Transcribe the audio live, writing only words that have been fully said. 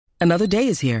Another day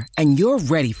is here, and you're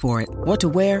ready for it. What to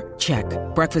wear? Check.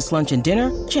 Breakfast, lunch, and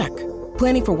dinner? Check.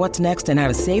 Planning for what's next and how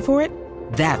to save for it?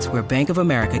 That's where Bank of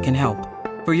America can help.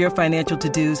 For your financial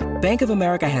to-dos, Bank of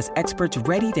America has experts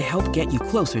ready to help get you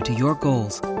closer to your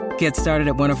goals. Get started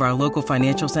at one of our local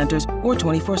financial centers or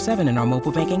 24/7 in our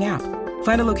mobile banking app.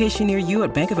 Find a location near you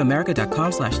at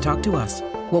bankofamerica.com/talktous.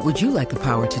 What would you like the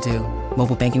power to do?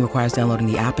 Mobile banking requires downloading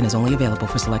the app and is only available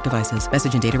for select devices.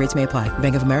 Message and data rates may apply.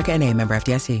 Bank of America N.A., member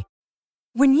FDIC.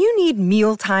 When you need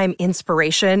mealtime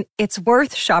inspiration, it's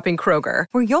worth shopping Kroger,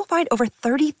 where you'll find over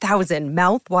 30,000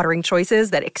 mouth-watering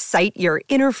choices that excite your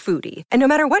inner foodie. And no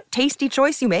matter what tasty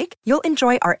choice you make, you'll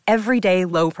enjoy our everyday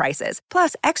low prices,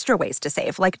 plus extra ways to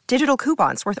save, like digital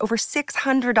coupons worth over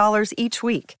 $600 each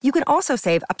week. You can also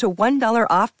save up to $1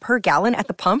 off per gallon at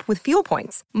the pump with fuel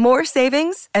points. More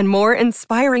savings and more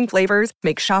inspiring flavors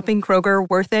make shopping Kroger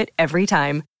worth it every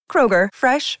time. Kroger,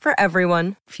 fresh for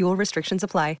everyone. Fuel restrictions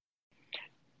apply.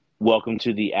 Welcome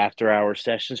to the After Hours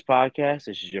Sessions podcast.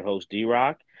 This is your host,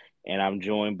 D-Rock, and I'm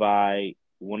joined by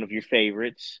one of your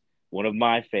favorites, one of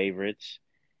my favorites.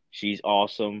 She's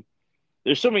awesome.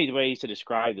 There's so many ways to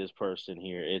describe this person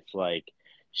here. It's like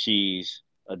she's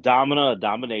a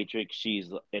dominatrix. She's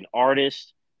an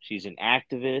artist. She's an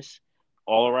activist,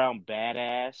 all-around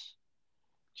badass.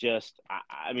 Just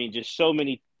so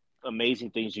many amazing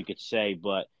things you could say,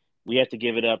 but we have to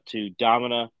give it up to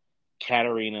Domina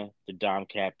Katarina, the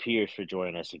Domcat Pierce, for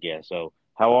joining us again. So,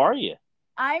 how are you?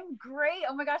 I'm great.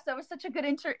 Oh my gosh, that was such a good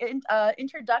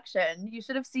introduction. You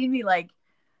should have seen me like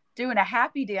doing a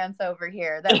happy dance over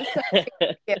here. That was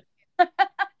so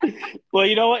Well,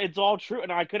 you know what? It's all true,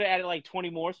 and I could have added like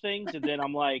 20 more things, and then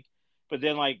I'm like, but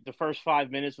then like the first 5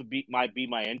 minutes might be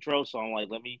my intro. So I'm like,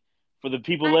 for the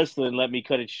people listening, let me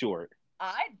cut it short.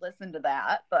 I'd listen to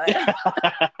that, but.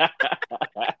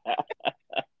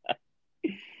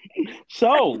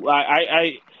 So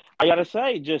I gotta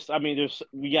say,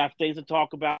 we got things to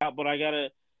talk about, but I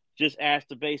gotta just ask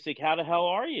the basic: how the hell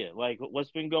are you? Like, what's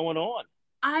been going on?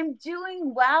 I'm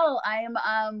doing well.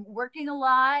 I'm working a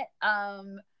lot.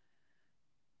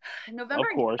 November,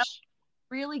 of course,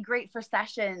 really great for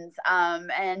sessions.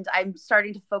 And I'm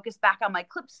starting to focus back on my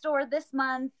clip store this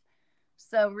month.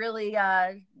 So really,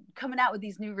 coming out with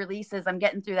these new releases, I'm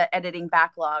getting through that editing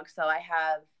backlog. So I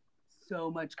have so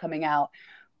much coming out.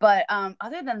 But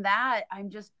other than that, I'm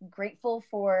just grateful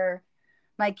for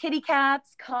my kitty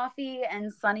cats, coffee,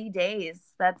 and sunny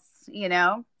days. That's,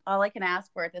 all I can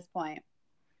ask for at this point.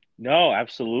 No,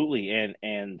 absolutely.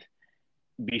 And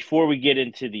before we get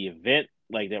into the event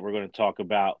like that we're going to talk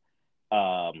about,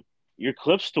 your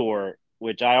clip store,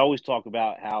 which I always talk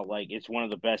about how like it's one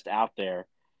of the best out there,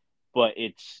 but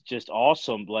it's just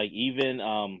awesome. Like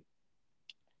even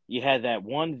you had that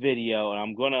one video, and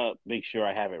I'm going to make sure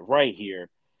I have it right here.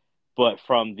 But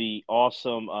from the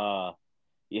awesome,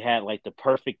 you had like the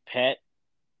perfect pet,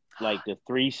 like the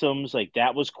threesomes, like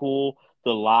that was cool.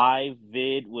 The live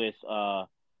vid with, I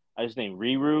was named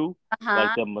Riru,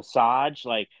 like the massage,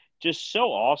 like just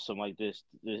so awesome, like this,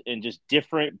 and just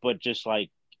different, but just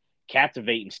like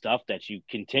captivating stuff that you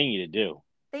continue to do.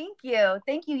 Thank you.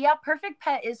 Yeah, Perfect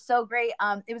Pet is so great.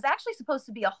 It was actually supposed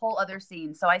to be a whole other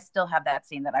scene, so I still have that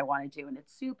scene that I want to do, and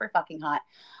it's super fucking hot.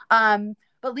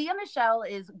 But Leah Michelle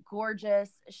is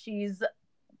gorgeous. She's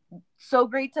so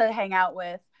great to hang out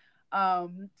with.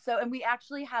 And we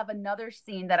actually have another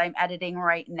scene that I'm editing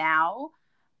right now,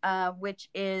 which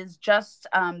is just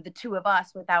the two of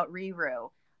us without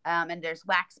Riru. And there's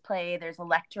wax play, there's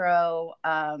electro,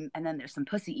 and then there's some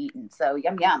pussy eating. So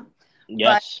yum yum.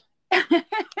 Yes.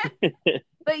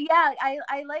 But yeah,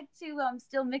 I like to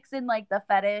still mix in like the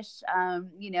fetish,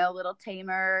 little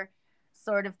tamer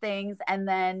sort of things, and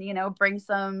then bring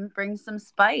some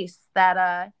spice.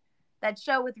 That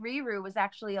show with Riru was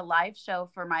actually a live show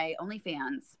for my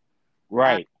OnlyFans,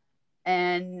 right?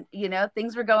 And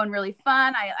things were going really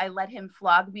fun. I let him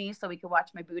flog me so we could watch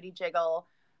my booty jiggle.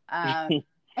 That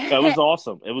was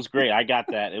awesome. It was great. I got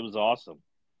that. It was awesome.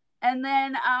 And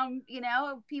then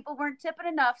people weren't tipping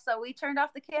enough, so we turned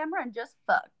off the camera and just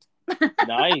fucked.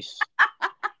 Nice.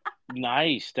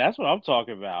 That's what I'm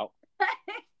talking about.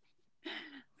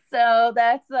 So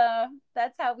that's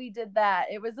how we did that.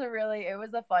 It was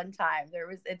a fun time.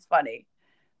 It's funny.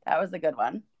 That was a good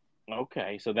one.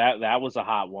 Okay, so that was a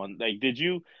hot one. Like,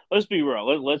 let's be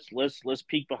real. Let's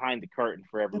peek behind the curtain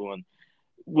for everyone.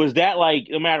 Was that like,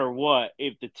 no matter what,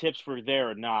 if the tips were there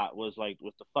or not, was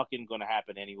the fucking going to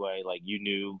happen anyway? Like, you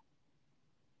knew?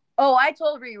 Oh, I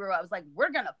told Riru, I was like,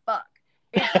 we're going to fuck.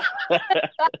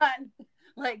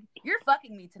 Like, you're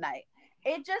fucking me tonight.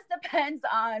 It just depends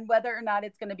on whether or not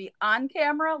it's going to be on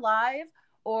camera live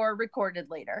or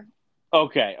recorded later.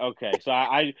 Okay. So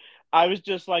I was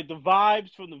just like the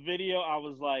vibes from the video. I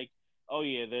was like, oh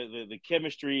yeah, the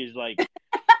chemistry is like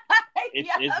it's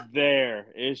Yeah. there.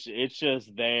 It's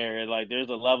just there. And like there's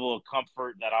a level of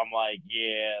comfort that I'm like,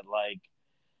 yeah, like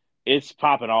it's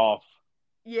popping off.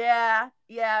 Yeah.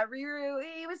 Riru,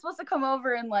 he was supposed to come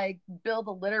over and like build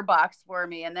a litter box for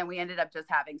me, and then we ended up just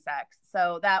having sex.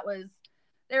 So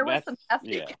there was That's some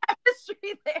yeah. ethnic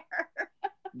chemistry there.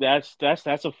 That's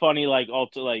a funny like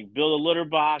alter like build a litter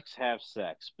box, have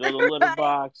sex. Build a litter Right?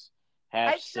 box,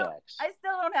 have I still sex. I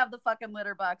still don't have the fucking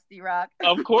litter box, D Rock.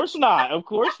 Of course not. Of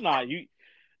course not. You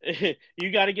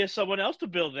you got to get someone else to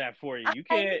build that for you. You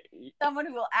I need can't. someone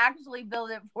who will actually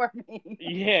build it for me.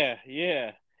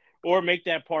 Yeah. Or make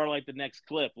that part like the next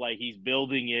clip, like he's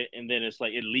building it, and then it's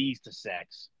like it leads to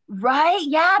sex. Right?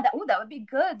 Yeah, that would be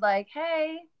good. Like,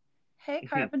 hey,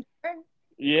 Carpenter,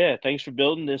 Yeah, thanks for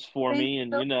building this for thanks me,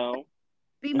 and for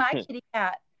be my kitty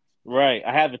cat. right.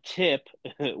 I have a tip.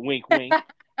 Wink, wink.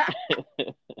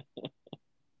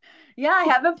 Yeah, I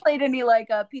haven't played any like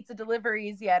pizza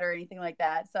deliveries yet or anything like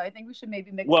that. So I think we should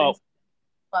maybe mix in Well, some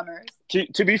plumbers.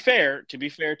 to be fair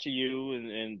to you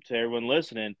and to everyone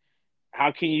listening,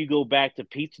 how can you go back to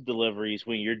pizza deliveries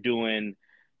when you're doing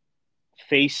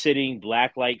face sitting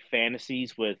blacklight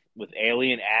fantasies with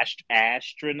alien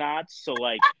astronauts? So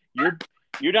like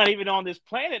you're not even on this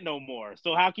planet no more.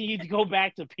 So how can you go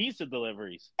back to pizza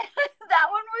deliveries? That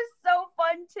one was so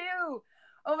fun too.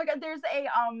 Oh my god, there's a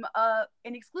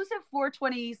an exclusive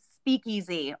 420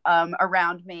 speakeasy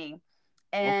around me.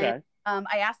 And Okay.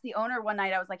 I asked the owner one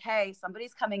night, I was like, hey,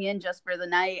 somebody's coming in just for the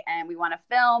night and we want to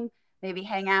film, maybe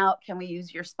hang out. Can we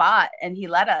use your spot? And he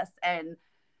let us. And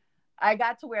I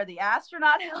got to wear the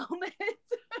astronaut helmet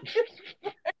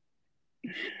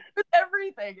with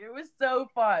everything. It was so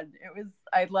fun.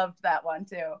 I loved that one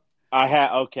too. I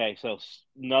had okay. So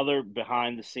another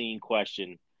behind the scene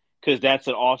question because that's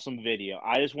an awesome video.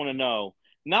 I just want to know,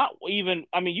 not even.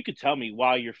 I mean, you could tell me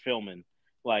while you're filming,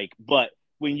 like, but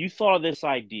when you thought of this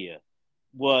idea,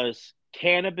 was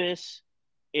cannabis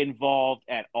involved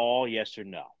at all? Yes or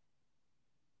no?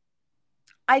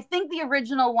 I think the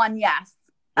original one, yes.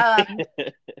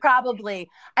 Probably.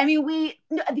 I mean,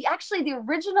 the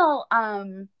original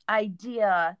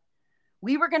idea,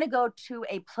 we were going to go to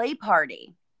a play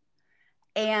party,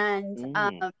 and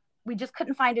Mm, we just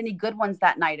couldn't find any good ones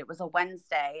that night. It was a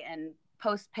Wednesday, and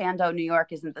post Pando New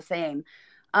York isn't the same.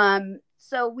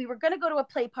 So we were going to go to a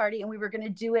play party, and we were going to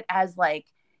do it as like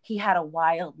he had a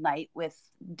wild night with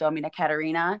Domina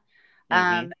Katerina.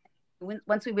 mm-hmm.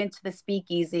 Once we went to the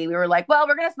speakeasy, we were like, well,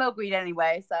 we're going to smoke weed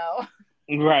anyway. So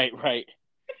Right.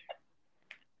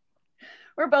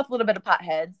 we're both a little bit of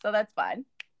potheads, so that's fine.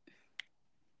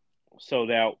 So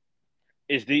now,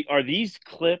 are these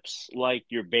clips like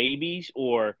your babies,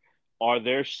 or are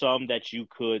there some that you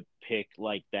could pick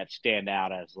like that stand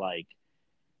out as like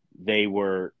they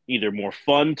were either more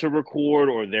fun to record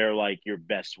or they're like your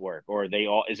best work, or are they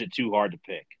all? Is it too hard to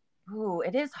pick? Ooh,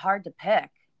 it is hard to pick.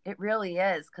 It really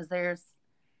is because there's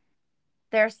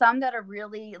some that are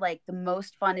really like the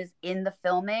most fun is in the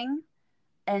filming,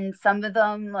 and some of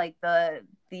them like the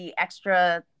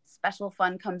extra special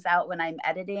fun comes out when I'm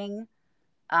editing.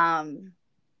 Um,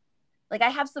 like I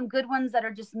have some good ones that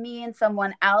are just me and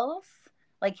someone else,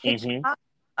 like Mm-hmm. Hitchcock.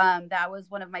 That was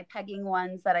one of my pegging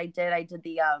ones that I did. I did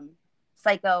the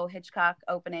Psycho Hitchcock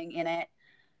opening in it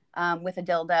with a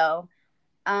dildo.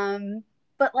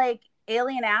 But like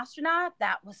Alien Astronaut,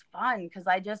 that was fun because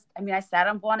I sat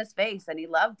on Buana's face and he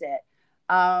loved it.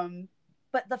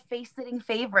 But the face sitting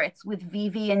favorites with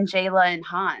Vivi and Jayla and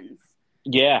Hans,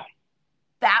 Yeah,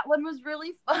 that one was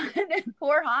really fun. And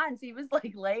poor Hans, he was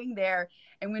like laying there.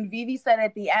 And when Vivi said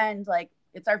at the end, like,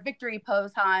 it's our victory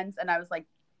pose, Hans, and I was like,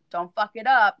 don't fuck it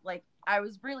up. Like, I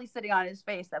was really sitting on his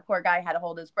face. That poor guy had to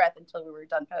hold his breath until we were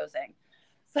done posing.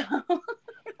 So,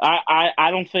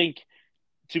 I don't think,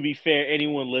 to be fair,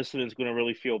 anyone listening is going to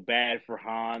really feel bad for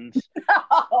Hans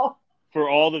no. for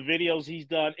all the videos he's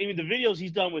done. I mean, the videos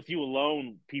he's done with you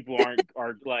alone, people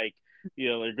are like,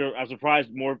 I'm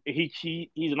surprised more. He's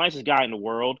the nicest guy in the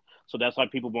world, so that's why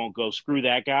people won't go screw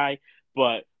that guy.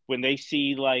 But when they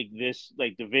see like this,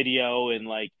 like the video and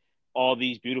like all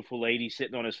these beautiful ladies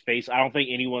sitting on his face, I don't think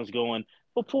anyone's going,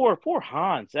 "Well, poor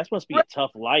Hans. That must be a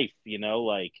tough life,"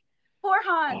 Like, Poor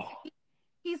Hans. oh,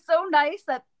 He's so nice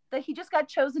that he just got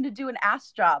chosen to do an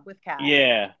ass job with Cass.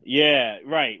 yeah,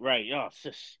 right. Oh, it's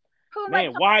just Who am I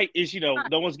man, why is no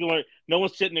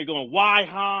one's sitting there going, why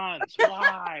Hans?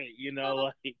 Why?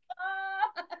 Like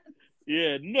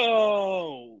yeah,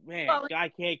 no, man, calling? guy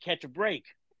can't catch a break.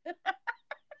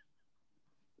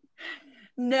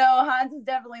 No, Hans is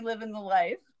definitely living the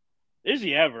life. Is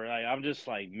he ever? Like, I'm just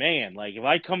like, man, like if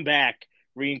I come back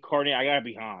reincarnate, I gotta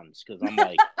be Hans because I'm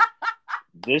like,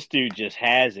 this dude just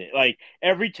has it. Like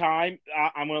every time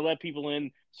I'm gonna let people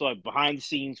in, so like behind the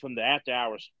scenes from the After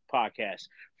Hours podcast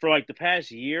for like the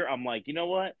past year, I'm like, you know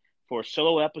what? For a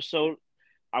solo episode,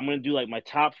 I'm gonna do like my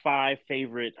top 5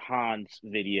 favorite Hans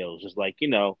videos. Just like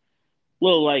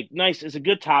little like nice. It's a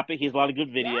good topic. He has a lot of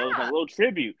good videos, like Yeah. a little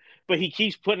tribute. But he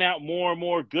keeps putting out more and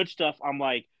more good stuff. I'm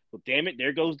like, well, damn it,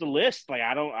 there goes the list. Like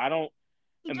I don't.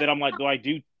 He And just then I'm like, do I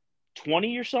do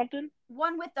 20 or something?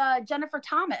 one with Jennifer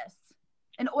Thomas,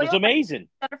 an It was oil amazing.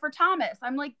 Jennifer Thomas.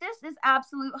 I'm like, this is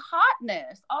absolute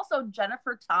hotness. Also,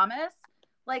 Jennifer Thomas,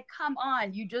 like, come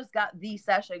on, you just got the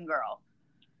session girl.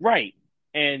 Right.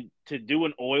 And to do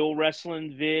an oil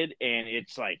wrestling vid and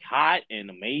it's like hot and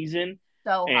amazing.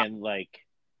 So hot. And like,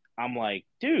 I'm like,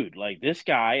 dude, like this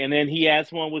guy. And then he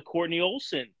has one with Courtney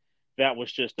Olson that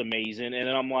was just amazing. And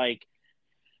then I'm like,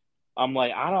 I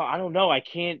don't know. I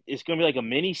can't. It's gonna be like a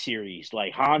mini series,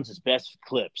 like Hans's best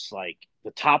clips, like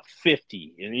the top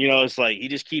 50, and it's like he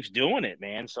just keeps doing it,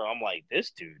 man. So I'm like,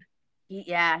 this dude.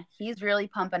 Yeah, he's really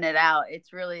pumping it out.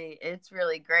 It's really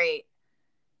great.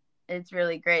 It's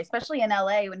really great, especially in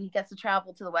LA when he gets to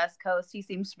travel to the West Coast. He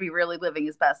seems to be really living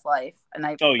his best life, and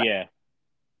Oh yeah,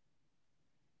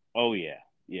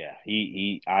 yeah.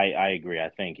 I agree. I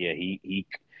think he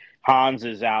Hans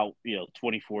is out,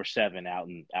 24/7 out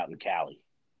in Cali.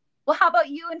 Well, how about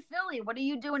you in Philly? What are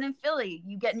you doing in Philly?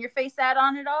 You getting your face ad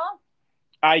on at all?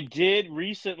 I did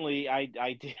recently. I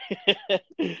did.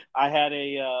 I had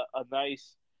a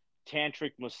nice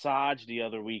tantric massage the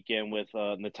other weekend with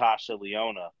Natasha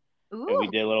Leona, and we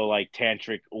Ooh, did a little like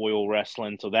tantric oil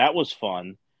wrestling. So that was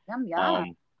fun. yum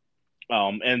yum.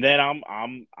 Um, and then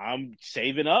I'm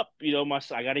saving up.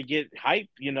 I got to get hype.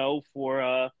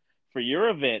 For your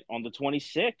event on the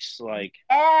 26th. Like,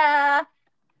 Yeah,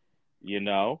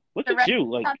 look the at rest you.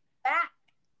 Like, comes back.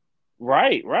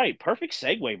 right. Perfect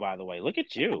segue, by the way. Look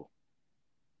at you.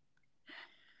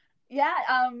 Yeah,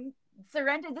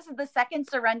 Surrender. This is the second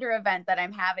Surrender event that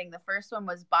I'm having. The first one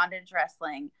was bondage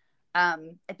wrestling. I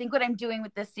think what I'm doing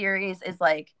with this series is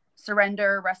like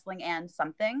Surrender, wrestling, and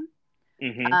something.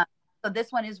 Mm-hmm. So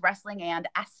this one is wrestling and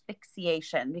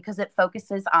asphyxiation because it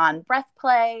focuses on breath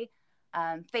play,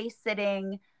 face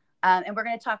sitting, and we're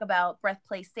going to talk about breath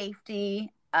play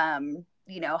safety.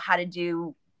 How to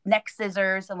do neck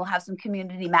scissors, and we'll have some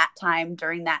community mat time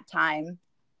during that time.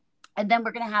 And then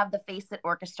we're going to have the Face It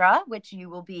Orchestra, which you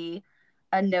will be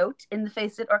a note in the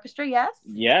Face It Orchestra. Yes.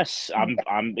 Yes,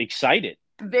 I'm excited.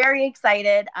 Very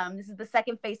excited. This is the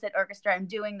second Face It Orchestra. I'm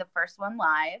doing the first one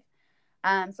live.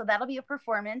 So that'll be a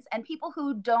performance. And people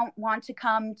who don't want to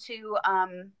come to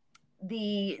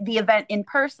the event in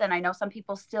person, I know some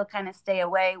people still kind of stay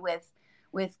away with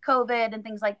COVID and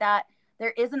things like that.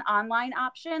 There is an online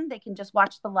option. They can just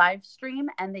watch the live stream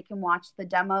and they can watch the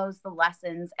demos, the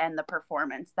lessons, and the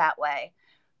performance that way.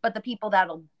 But the people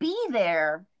that'll be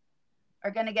there are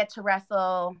going to get to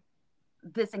wrestle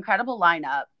this incredible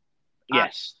lineup.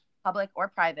 Yes. Public or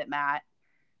private mat.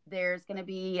 There's going to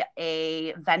be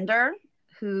a vendor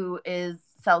who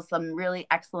sells some really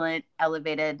excellent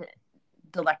elevated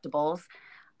delectables.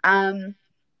 And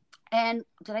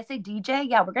did I say DJ?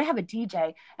 Yeah, we're going to have a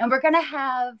DJ. And we're going to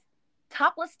have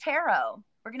Topless Tarot.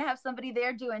 We're going to have somebody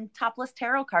there doing topless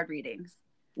tarot card readings.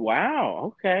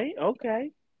 Wow.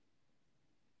 Okay.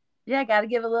 Yeah, got to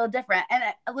give a little different. And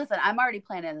listen, I'm already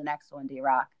planning the next one,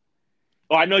 D-Rock.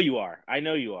 Oh, I know you are. I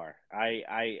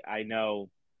know.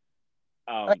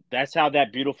 That's how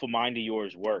that beautiful mind of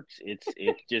yours works. It's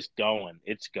just going.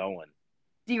 It's going.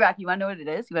 D-Rock, you want to know what it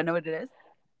is?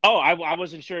 Oh, I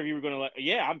wasn't sure if you were going to let.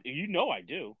 Yeah, I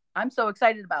do. I'm so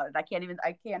excited about it. I can't even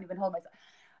hold myself.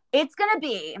 It's going to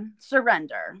be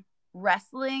Surrender,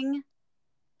 Wrestling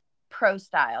Pro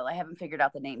Style. I haven't figured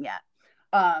out the name yet.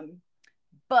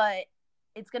 But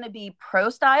it's going to be Pro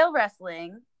Style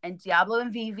Wrestling, and Diablo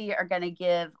and Vivi are going to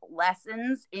give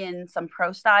lessons in some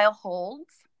Pro Style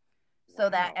holds so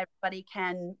that everybody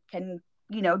can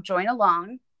join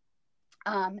along.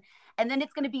 And then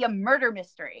it's going to be a murder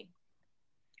mystery.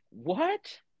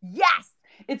 What? Yes.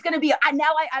 It's going to be, I'm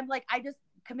like, I just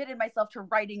committed myself to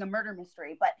writing a murder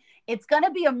mystery, but it's going to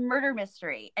be a murder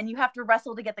mystery and you have to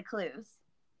wrestle to get the clues.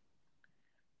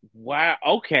 Wow.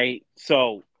 Okay.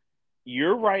 So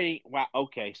you're writing. Wow.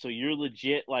 Okay. So you're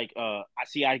legit like, I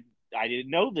see. I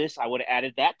didn't know this. I would have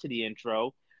added that to the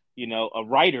intro, a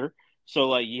writer. So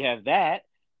like you have that,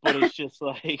 but it's just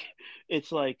like,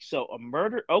 so a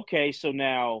murder. Okay. So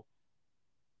now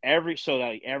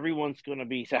everyone's going to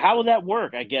be, so how will that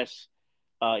work? I guess,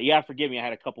 forgive me. I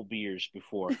had a couple beers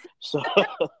before. So,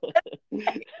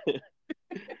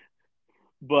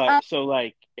 But so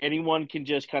like anyone can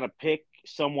just kind of pick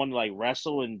someone to like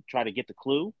wrestle and try to get the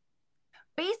clue.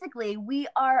 Basically we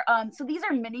are so these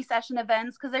are mini session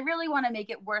events because I really want to make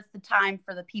it worth the time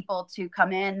for the people to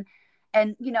come in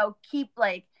and keep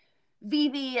like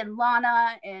Vivi and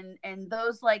Lana and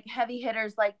those like heavy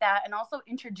hitters like that, and also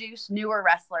introduce newer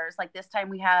wrestlers. Like this time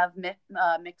we have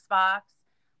Mixbox,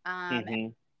 and Mm-hmm.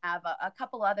 have a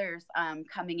couple others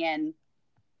coming in,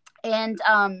 and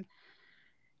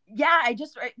yeah,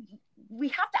 we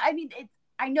have to. I mean,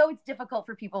 I know it's difficult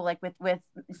for people like with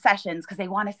sessions because they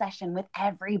want a session with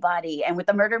everybody, and with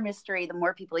the murder mystery, the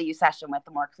more people you session with,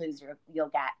 the more clues you'll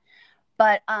get.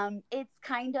 But it's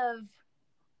kind of,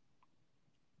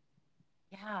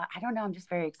 yeah, I don't know. I'm just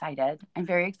very excited. I'm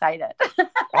very excited.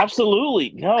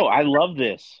 Absolutely. No, I love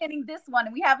this. Getting this one,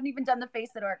 and we haven't even done the Face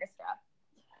It Orchestra.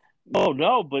 Oh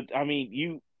no, but I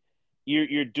mean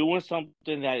you're doing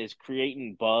something that is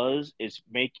creating buzz. It's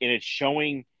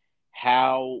showing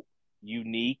how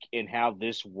unique and how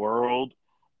this world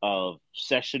of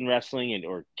session wrestling and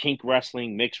or kink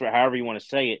wrestling, however you want to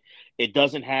say it, it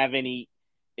doesn't have any.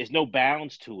 There's no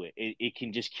bounds to it. It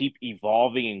can just keep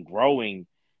evolving and growing,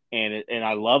 and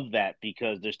I love that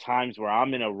because there's times where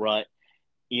I'm in a rut,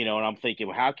 and I'm thinking,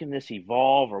 well, how can this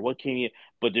evolve or what can you?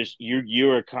 But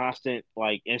you're a constant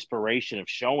like inspiration of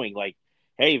showing like,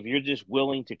 hey, if you're just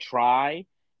willing to try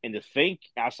and to think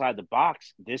outside the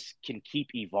box, this can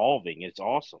keep evolving. It's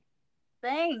awesome.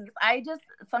 Thanks.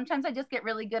 Sometimes I just get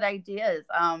really good ideas.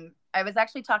 I was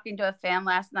actually talking to a fan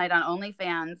last night on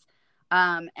OnlyFans,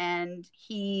 and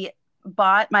he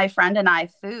bought my friend and I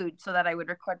food so that I would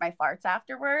record my farts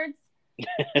afterwards.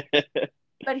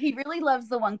 But he really loves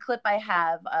the one clip I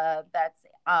have that's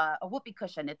a whoopee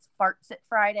cushion. It's Fart Sit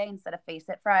Friday instead of Face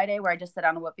It Friday, where I just sit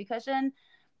on a whoopee cushion.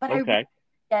 But I really Okay.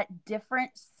 get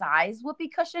different size whoopee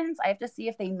cushions. I have to see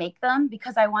if they make them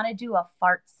because I want to do a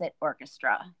fart sit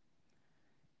orchestra.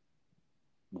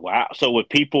 Wow. So with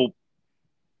people,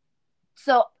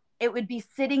 So it would be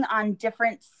sitting on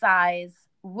different size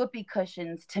whoopee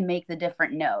cushions to make the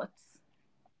different notes.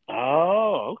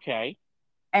 oh, okay.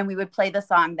 And we would play the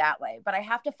song that way. But I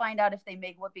have to find out if they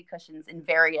make whoopee cushions in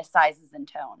various sizes and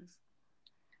tones.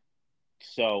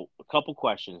 So a couple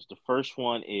questions. The first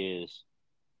one is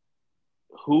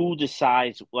who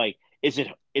decides like is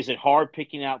it hard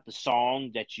picking out the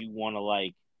song that you want to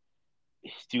like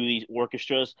do these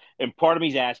orchestras? And part of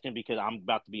me's asking because I'm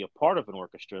about to be a part of an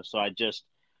orchestra. So I just,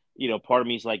 part of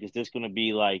me's like, is this going to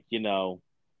be like,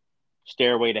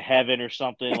 Stairway to Heaven or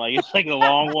something? Like it's like a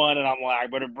long one, and I'm like, I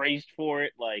better brace for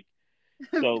it. Like,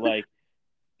 so like,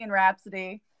 In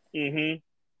Rhapsody. mm-hmm.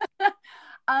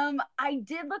 I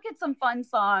did look at some fun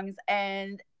songs,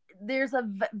 and there's a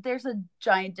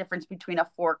giant difference between a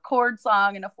 4-chord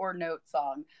song and a 4-note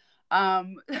song.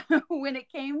 When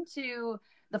it came to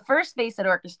the first Face It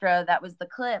Orchestra, that was the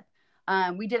clip.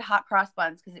 We did Hot Cross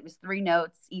Buns because it was 3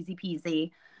 notes, easy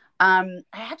peasy. I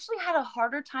actually had a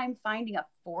harder time finding a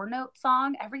 4-note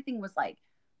song. Everything was like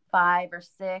 5 or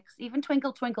 6. Even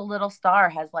Twinkle Twinkle Little Star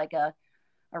has like a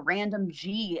random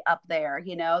G up there,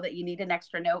 that you need an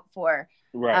extra note for.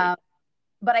 Right.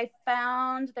 But I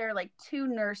found there are like 2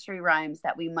 nursery rhymes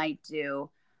that we might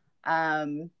do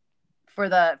for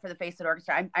the Face It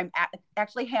Orchestra. I'm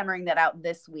actually hammering that out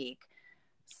this week.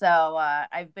 So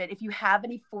if you have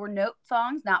any 4-note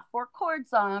songs, not 4-chord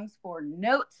songs,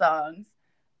 4-note songs,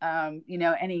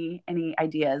 any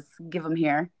ideas, give them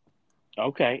here.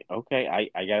 Okay. I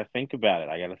gotta think about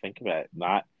it.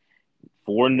 Not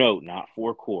 4-note, not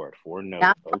 4-chord. 4-note.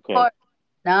 Not Okay. chord.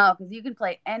 No, because you can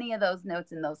play any of those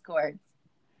notes in those chords.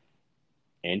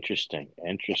 Interesting.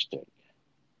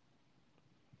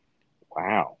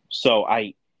 Wow. So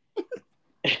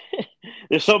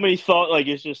there's so many thoughts. Like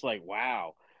it's just like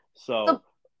wow. So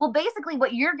Well, basically,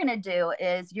 what you're gonna do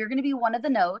is you're gonna be one of the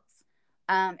notes.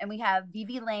 And we have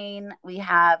Vivi Lane, we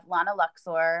have Lana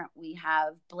Luxor, we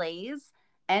have Blaze,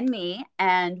 and me,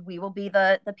 and we will be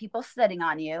the people sitting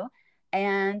on you.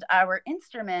 And our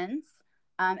instruments,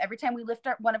 every time we lift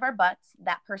one of our butts,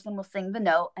 that person will sing the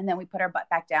note, and then we put our butt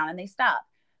back down and they stop.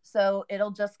 So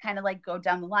it'll just kind of like go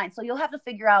down the line. So you'll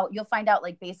find out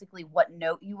like basically what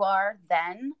note you are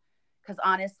then. Because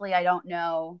honestly, I don't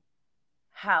know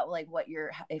how, like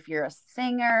if you're a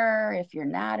singer, if you're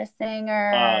not a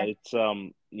singer. it's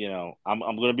I'm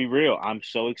gonna be real. I'm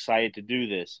so excited to do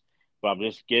this, but I'm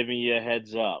just giving you a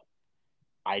heads up.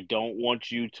 I don't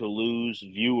want you to lose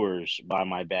viewers by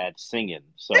my bad singing.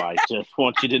 So I just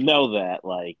want you to know that,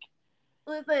 like.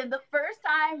 Listen, the first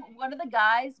time one of the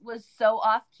guys was so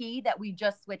off key that we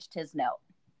just switched his note.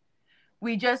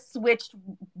 We just switched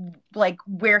like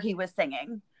where he was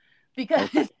singing. because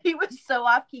Okay. he was so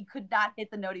off. He could not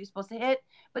hit the note he was supposed to hit,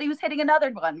 but he was hitting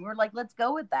another one. We're like, let's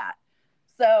go with that.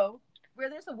 So where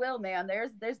there's a will, man,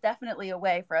 there's definitely a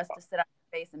way for us to sit on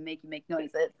your face and make you make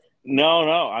noises.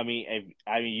 No. I mean,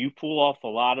 you pull off a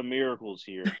lot of miracles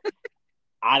here.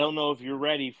 I don't know if you're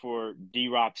ready for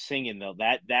D-Rock singing though.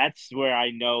 That's where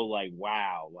I know, like,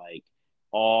 wow, like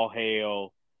all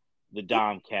hail the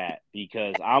Domcat,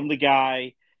 because I'm the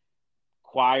guy.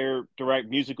 Choir, direct,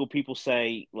 musical people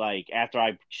say, like, after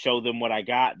I show them what I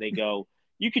got, they go,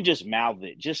 "You can just mouth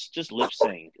it, just lip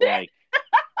sync." Like,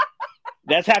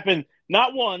 that's happened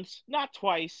not once, not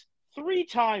twice, 3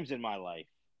 times in my life.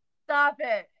 Stop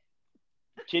it.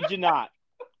 Kid you not.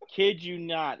 Kid you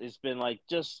not. It's been like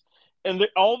just, and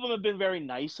all of them have been very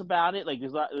nice about it. Like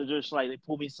they're just like, they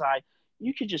pull me aside.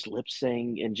 You could just lip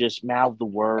sing and just mouth the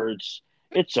words.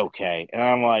 It's okay. And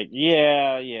I'm like,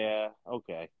 yeah,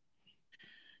 okay,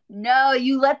 No,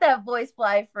 you let that voice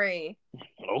fly free.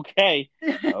 okay.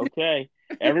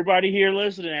 Everybody here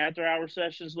listening, after hour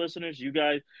sessions listeners, you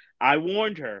guys, I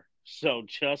warned her. So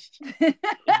just,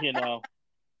 you know,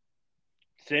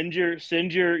 send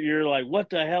your like, what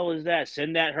the hell is that?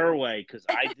 Send that her way, because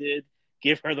I did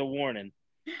give her the warning.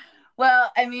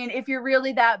 Well, I mean, if you're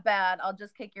really that bad, I'll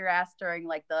just kick your ass during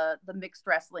like the mixed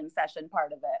wrestling session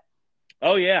part of it.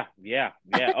 Oh yeah.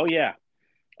 Oh yeah.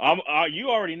 You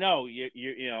already know. You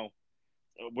know,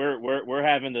 we're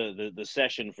having the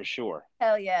session for sure.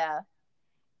 Hell yeah.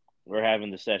 We're having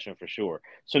the session for sure.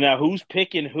 So now, who's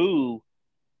picking who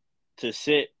to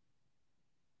sit?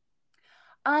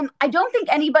 I don't think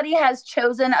anybody has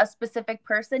chosen a specific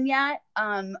person yet.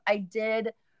 I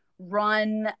did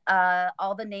run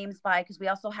all the names by, because we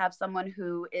also have someone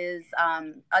who is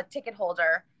a ticket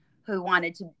holder who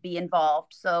wanted to be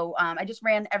involved. So I just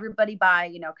ran everybody by,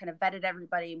 kind of vetted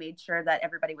everybody, made sure that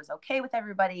everybody was okay with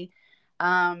everybody.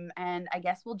 And I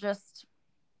guess we'll just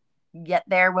get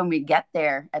there when we get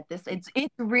there. At this, it's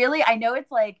really, I know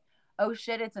it's like, oh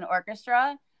shit, it's an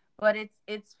orchestra, but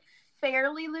it's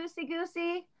fairly loosey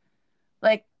goosey.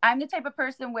 Like, I'm the type of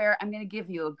person where I'm going to give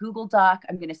you a Google Doc.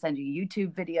 I'm going to send you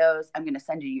YouTube videos. I'm going to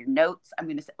send you your notes. I'm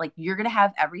going to like, you're going to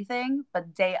have everything,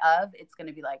 but day of, it's going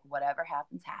to be like, whatever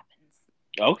happens, happens.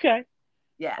 Okay.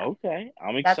 Yeah. Okay.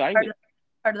 I'm That's excited.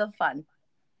 part of the fun.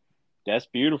 That's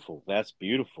beautiful.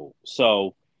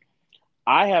 So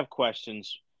I have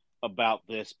questions about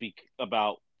this,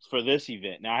 about for this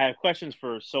event. Now I have questions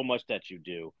for so much that you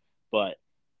do, but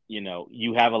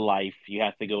you have a life. You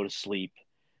have to go to sleep.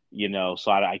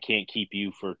 So I can't keep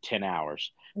you for 10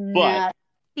 hours. Yeah. But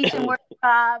Teaching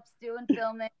workshops, doing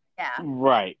filming. Yeah.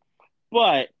 right.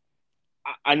 But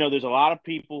I know there's a lot of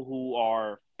people who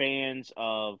are fans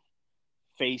of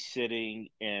face sitting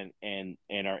and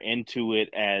are into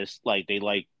it, as like they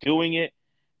like doing it,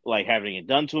 like having it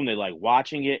done to them. They like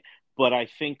watching it. But I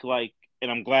think, like, and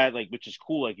I'm glad, like, which is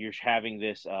cool, like you're having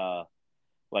this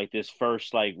like this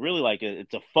first, like, really, like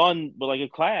it's a fun, but like a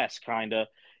class kind of,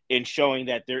 in showing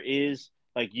that there is,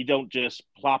 like, you don't just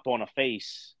plop on a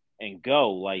face and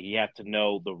go. Like, you have to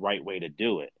know the right way to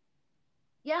do it.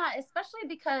 Yeah, especially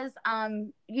because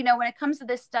when it comes to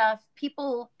this stuff,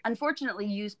 people unfortunately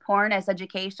use porn as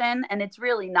education, and it's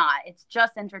really not. It's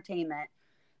just entertainment.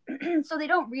 So they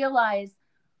don't realize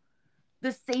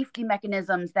the safety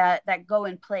mechanisms that go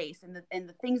in place, and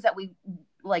the things that we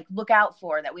like look out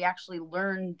for, that we actually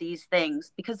learn these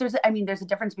things, because there's a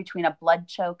difference between a blood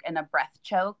choke and a breath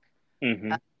choke.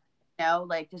 Mm-hmm.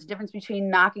 Like there's a difference between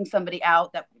knocking somebody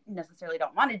out that we necessarily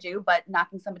don't want to do, but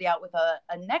knocking somebody out with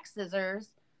a neck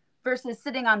scissors versus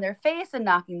sitting on their face and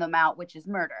knocking them out, which is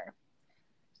murder.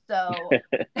 So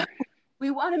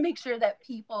we want to make sure that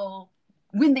people,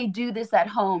 when they do this at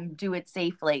home, do it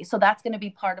safely. So that's going to be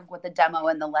part of what the demo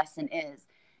and the lesson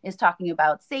is talking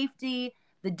about safety,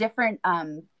 the different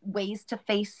ways to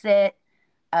face sit,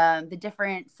 the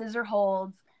different scissor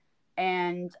holds,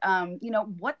 and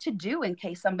what to do in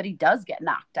case somebody does get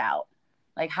knocked out.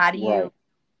 Like, how do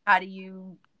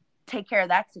you take care of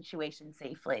that situation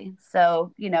safely?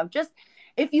 So just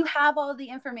if you have all the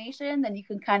information, then you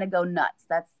can kind of go nuts.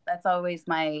 That's always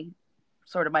my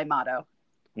motto.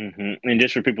 Mm-hmm. And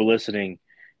just for people listening,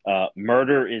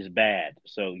 murder is bad,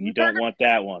 so you don't want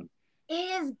that one.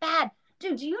 Is bad.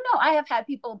 Dude, do you know I have had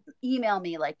people email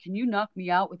me like, can you knock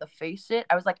me out with a face sit?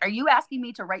 I was like, are you asking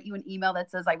me to write you an email that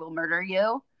says I will murder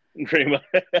you? Pretty much.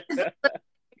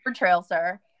 For trail,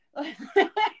 sir.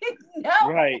 No.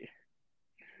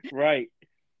 Right.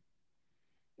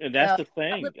 And that's the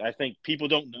thing. I think people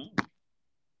don't know.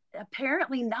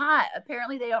 Apparently not.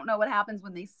 Apparently they don't know what happens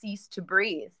when they cease to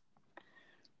breathe.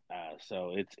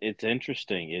 So it's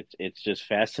interesting. It's just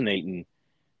fascinating.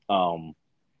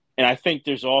 And I think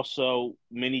there's also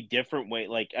many different ways.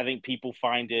 Like, I think people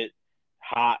find it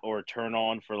hot or turn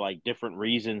on for like different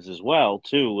reasons as well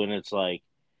too. And it's like,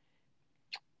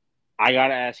 I got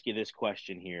to ask you this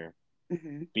question here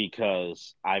Mm-hmm.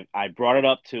 because I brought it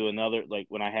up to another, like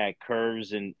when I had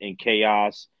Curves and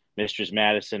Chaos, Mistress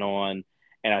Madison on,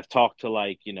 and I've talked to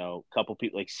like, a couple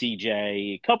people like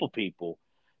CJ, a couple people,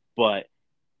 but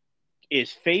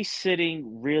is face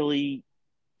sitting really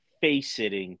face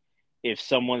sitting if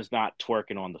someone's not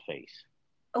twerking on the face?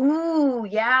 Ooh,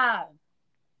 yeah.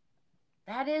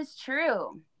 That is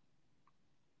true.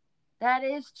 That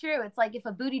is true. It's like if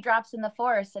a booty drops in the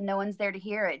forest and no one's there to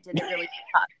hear it, did it really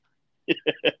pop?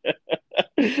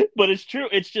 But it's true.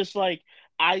 It's just like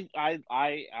I'm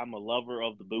a lover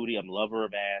of the booty. I'm a lover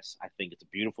of ass. I think it's a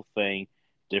beautiful thing,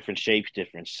 different shapes,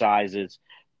 different sizes.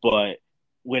 But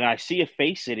when I see a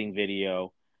face sitting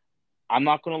video, I'm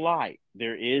not gonna lie.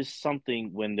 There is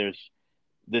something when there's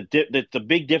the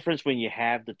big difference when you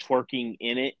have the twerking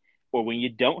in it or when you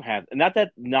don't have. Not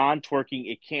that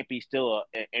non-twerking, it can't be still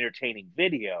an entertaining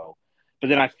video, but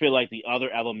then I feel like the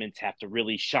other elements have to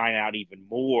really shine out even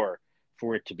more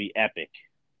for it to be epic.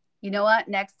 You know what?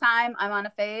 Next time I'm on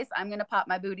a face, I'm gonna pop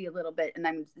my booty a little bit,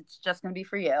 and it's just gonna be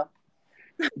for you.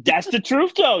 That's the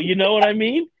truth, though. You know what I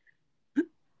mean?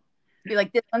 Be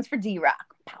like, this one's for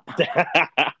D-Rock.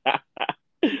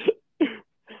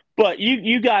 But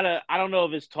you gotta. I don't know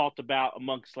if it's talked about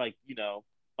amongst like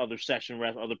other session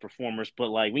reps, other performers, but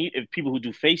like if people who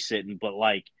do face sitting, but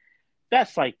like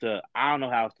that's like I don't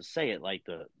know how to say it, like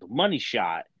the money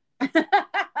shot.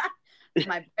 It's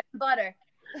my bread and butter.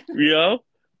 You know?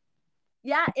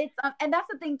 Yeah, it's and that's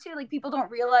the thing too. Like people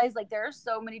don't realize like there are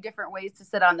so many different ways to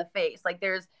sit on the face. Like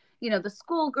there's the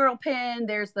schoolgirl pin,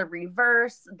 there's the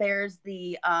reverse, there's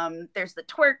the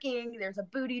twerking, there's a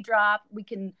booty drop. We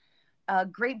can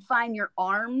grapevine your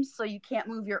arms so you can't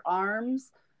move your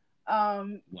arms.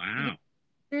 Wow.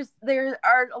 There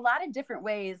are a lot of different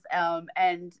ways,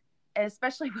 and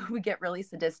especially when we get really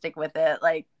sadistic with it,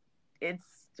 like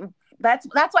that's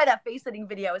why that face sitting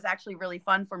video is actually really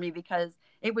fun for me, because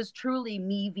it was truly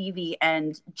me, Vivi,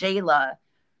 and Jayla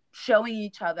showing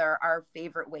each other our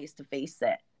favorite ways to face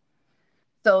sit.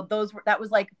 So that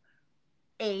was like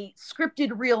a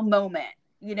scripted real moment.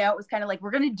 It was kind of like,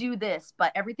 we're going to do this,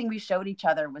 but everything we showed each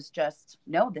other was just,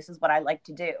 no, this is what I like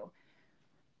to do.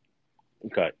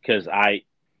 Okay, because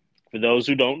for those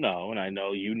who don't know, and I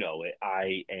know you know it,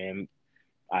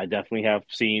 I definitely have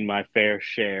seen my fair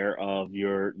share of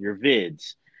your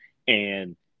vids,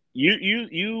 and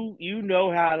you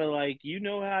know how to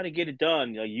how to get it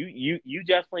done. You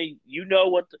definitely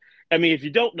what. I mean, if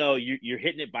you don't know, you're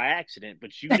hitting it by accident,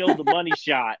 but the money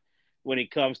shot when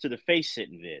it comes to the face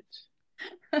sitting vids.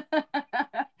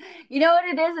 You know what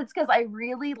it is? It's because I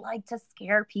really like to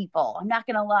scare people. I'm not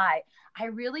gonna lie. I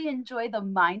really enjoy the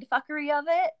mind fuckery of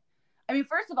it. I mean,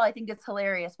 first of all, I think it's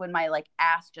hilarious when my like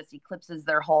ass just eclipses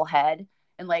their whole head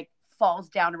and like falls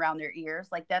down around their ears.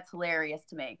 Like that's hilarious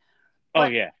to me. Oh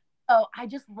yeah. Oh, I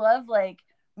just love like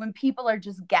when people are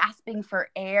just gasping for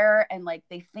air and like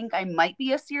they think I might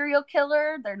be a serial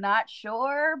killer. They're not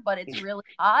sure, but it's really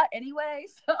hot anyway.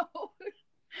 So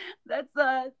that's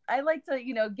I like to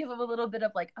give them a little bit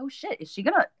of like, oh shit, is she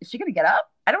gonna get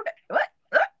up? I don't know what.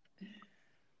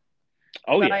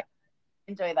 Oh but yeah, I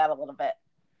enjoy that a little bit.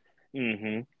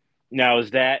 Mm-hmm. Now,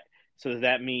 does that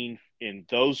mean, and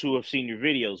those who have seen your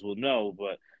videos will know,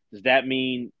 but does that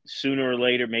mean sooner or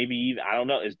later, maybe even, I don't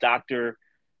know, is Dr.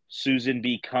 Susan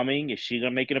B coming? Is she gonna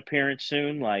make an appearance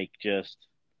soon? Like just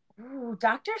Ooh,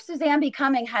 Dr. Suzanne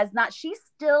Becoming has not. She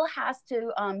still has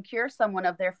to cure someone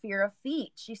of their fear of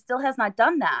feet. She still has not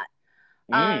done that.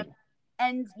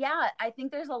 And yeah, I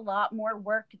think there's a lot more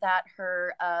work that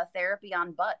her therapy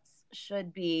on butts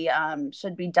should be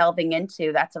delving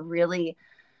into. That's a really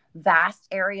vast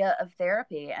area of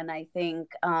therapy, and I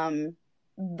think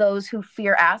those who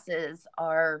fear asses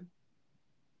are,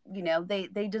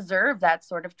 they deserve that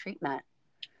sort of treatment.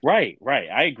 Right.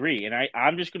 I agree, and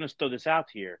I'm just gonna throw this out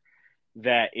here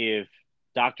that if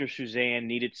Dr. Suzanne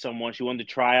needed someone, she wanted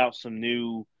to try out some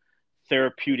new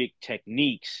therapeutic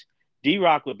techniques,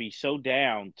 D-Rock would be so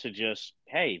down to just,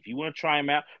 hey, if you want to try them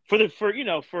out for the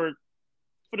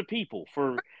people,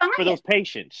 for those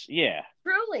patients, yeah,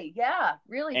 truly, yeah,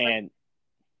 really, and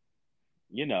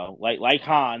like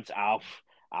Hans,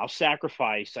 I'll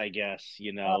sacrifice, I guess,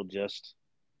 just.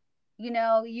 You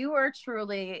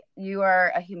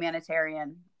are a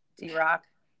humanitarian, D-Rock.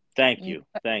 Thank you.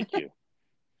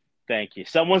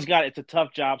 It's a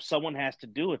tough job. Someone has to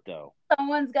do it, though.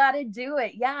 Someone's got to do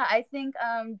it. Yeah, I think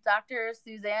Dr.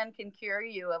 Suzanne can cure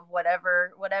you of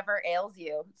whatever ails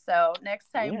you. So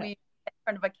next time we get in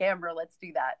front of a camera. Let's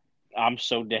do that. I'm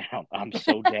so down. I'm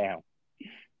so down.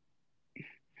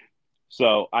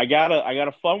 So I got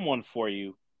a fun one for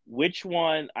you. Which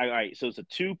one? All right. So it's a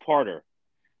two-parter,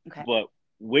 Okay. but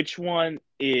which one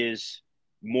is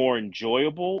more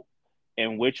enjoyable,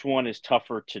 and which one is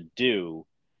tougher to do?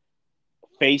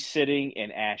 Face sitting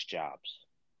and ass jobs.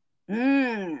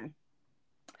 Mm.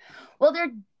 Well,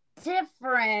 they're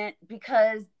different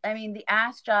because I mean the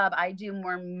ass job I do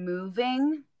more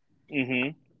moving. Mm-hmm.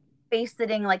 Face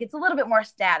sitting, like it's a little bit more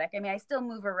static. I mean, I still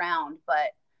move around,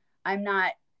 but I'm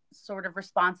not sort of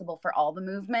responsible for all the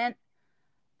movement.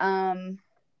 Um,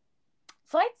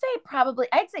 so I'd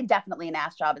say definitely an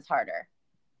ass job is harder.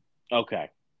 Okay.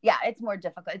 Yeah, it's more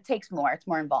difficult. It takes more. It's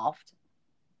more involved.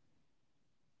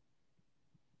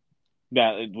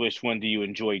 Now, which one do you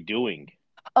enjoy doing?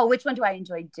 Oh, which one do I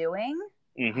enjoy doing?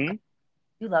 Mm-hmm.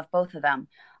 You love both of them.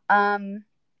 Um,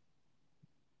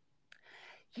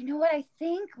 you know what? I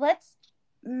think I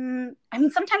mean,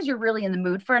 sometimes you're really in the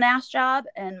mood for an ass job,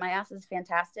 and my ass is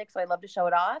fantastic, so I love to show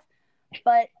it off.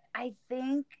 But I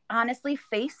think honestly,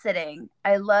 face sitting.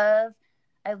 I love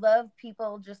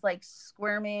people just like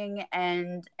squirming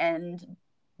and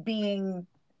being,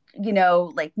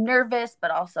 like nervous,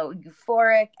 but also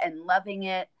euphoric and loving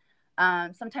it.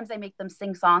 Sometimes I make them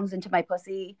sing songs into my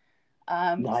pussy.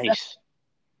 So Nice.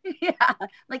 yeah,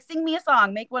 like sing me a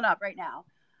song, make one up right now.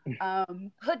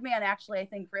 Hoodman actually, I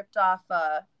think, ripped off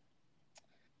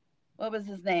what was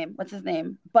his name? What's his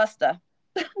name? Busta.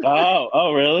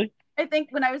 Oh, really? I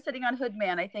think when I was sitting on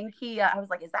Hoodman, I think I was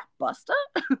like, is that Busta?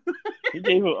 He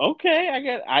gave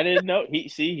okay. I didn't know.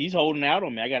 He's holding out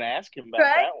on me. I got to ask him about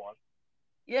Right? that one.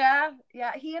 Yeah.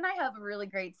 He and I have a really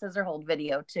great scissor hold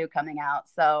video too coming out.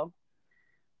 So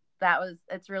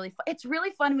it's really fun. It's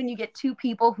really fun when you get two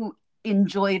people who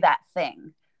enjoy that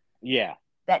thing. Yeah.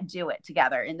 That do it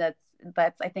together. And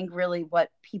that's I think really what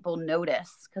people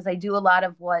notice, because I do a lot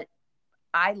of what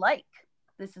I like.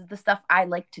 This is the stuff I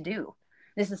like to do.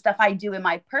 This is stuff I do in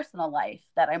my personal life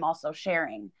that I'm also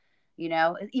sharing,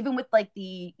 even with like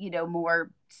the,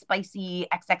 more spicy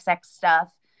XXX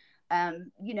stuff.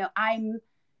 I'm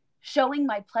showing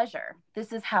my pleasure.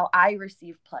 This is how I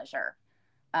receive pleasure.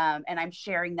 And I'm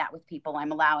sharing that with people.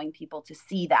 I'm allowing people to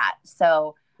see that.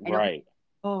 So I know, right.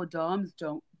 Oh, doms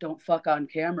don't fuck on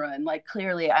camera. And like,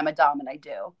 clearly I'm a dom and I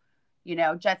do,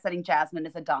 Jet Setting Jasmine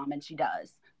is a dom and she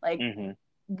does. Like,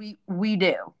 mm-hmm. we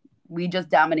do. We just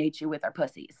dominate you with our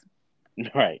pussies.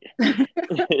 Right.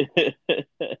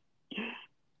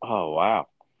 Oh, wow.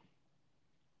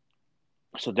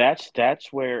 So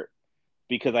that's where,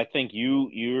 because I think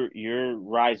you're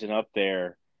rising up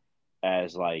there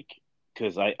as like,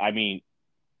 because I mean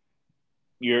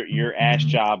your ass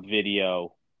job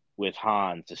video with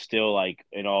Hans is still like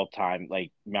an all time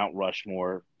like Mount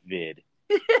Rushmore vid.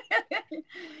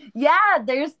 Yeah,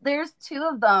 there's two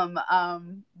of them.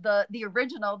 The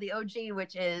original, the OG,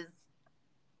 which is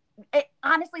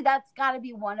honestly, that's got to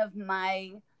be one of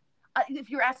my. If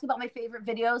you're asking about my favorite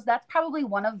videos, that's probably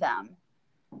one of them.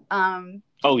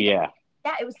 Oh yeah.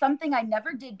 Yeah, it was something I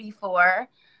never did before.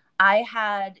 I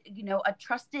had, a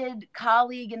trusted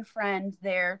colleague and friend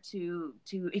there to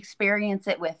experience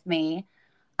it with me.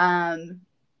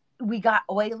 We got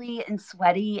oily and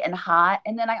sweaty and hot,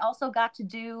 and then I also got to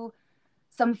do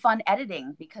some fun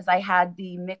editing because I had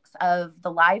the mix of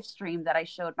the live stream that I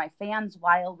showed my fans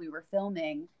while we were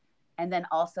filming, and then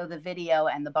also the video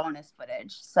and the bonus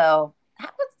footage. So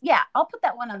I'll put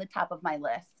that one on the top of my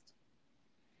list.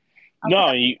 I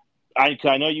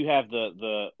know you have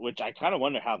the which I kind of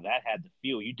wonder how that had to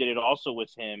feel. You did it also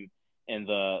with him and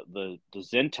the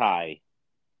Zentai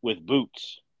with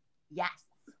boots.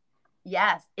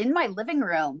 Yes, in my living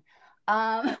room.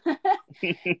 That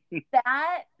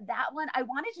one, I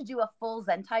wanted to do a full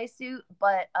Zentai suit,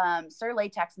 but Sir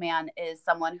Latex Man is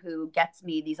someone who gets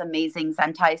me these amazing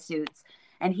Zentai suits,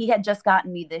 and he had just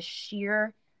gotten me this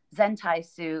sheer Zentai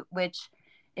suit, which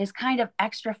is kind of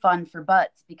extra fun for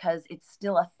butts because it's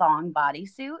still a thong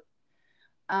bodysuit.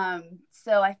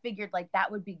 So I figured like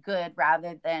that would be good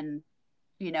rather than,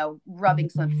 rubbing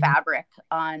some fabric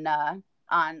on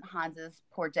Hans's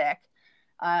poor dick.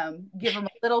 Give him a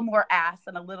little more ass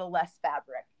and a little less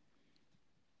fabric.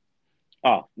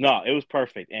 Oh, no, it was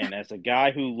perfect. And as a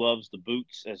guy who loves the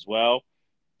boots as well,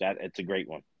 it's a great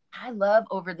one. I love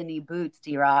over the knee boots,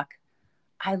 D-Rock.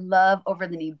 I love over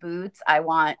the knee boots. I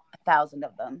want 1,000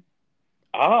 of them.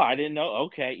 Oh, I didn't know.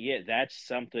 Okay. Yeah, that's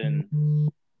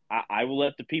something I will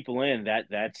let the people in.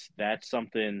 That's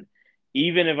something,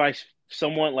 even if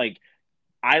someone like,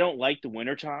 I don't like the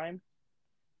wintertime.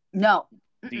 No.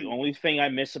 The only thing I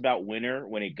miss about winter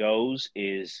when it goes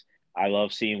is I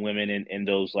love seeing women in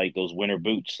those like those winter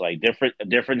boots, like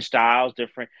different styles,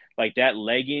 different like that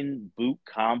legging boot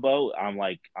combo. I'm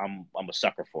a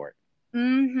sucker for it.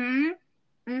 Mm-hmm.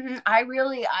 Mm-hmm.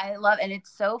 I love, and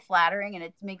it's so flattering, and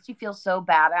it makes you feel so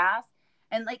badass.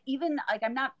 And like even like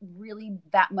I'm not really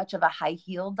that much of a high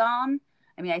heel dom.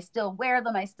 I mean, I still wear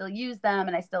them, I still use them,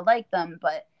 and I still like them.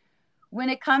 But when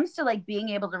it comes to like being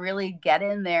able to really get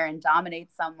in there and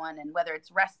dominate someone, and whether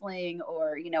it's wrestling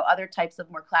or other types of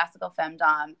more classical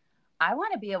femdom, I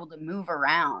want to be able to move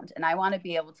around, and I want to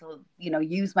be able to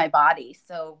use my body.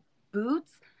 So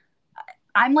boots,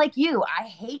 I'm like you. I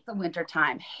hate the winter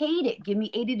time. Hate it. Give me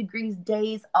 80 degrees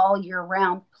days all year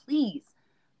round, please.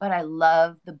 But I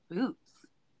love the boots.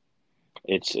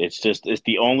 It's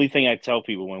the only thing I tell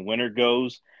people when winter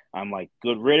goes. I'm like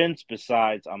good riddance.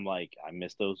 Besides, I'm like I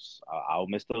miss those. I'll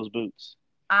miss those boots.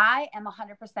 I am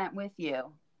 100% with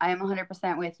you. I am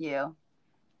 100% with you.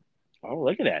 Oh,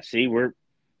 look at that! See, we're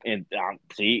and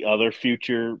see other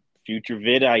future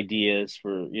vid ideas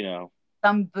for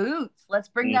Some boots. Let's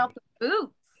bring Mm, out the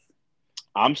boots.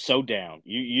 I'm so down.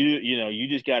 You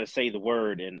just got to say the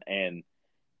word and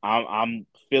I'm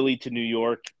Philly to New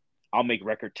York. I'll make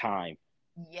record time.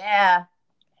 Yeah.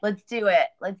 Let's do it.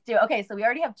 Let's do it. Okay, so we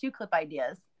already have two clip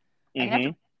ideas. I'm gonna have to Hmm.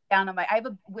 write down on my. I have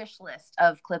a wish list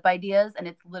of clip ideas, and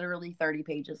it's literally 30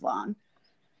 pages long.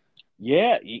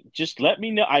 Yeah, just let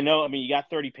me know. I know. I mean, you got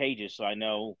 30 pages, so I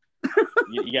know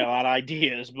you got a lot of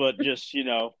ideas. But just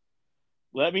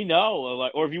let me know.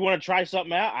 Like, or if you want to try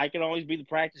something out, I can always be the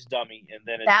practice dummy. And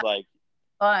then it's That's like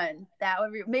fun. That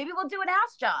would be. Maybe we'll do an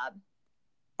ass job.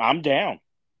 I'm down.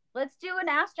 Let's do an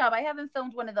ass job. I haven't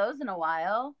filmed one of those in a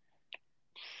while.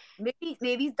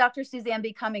 Maybe Dr. Suzanne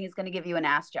B. Cumming is going to give you an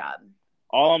ass job.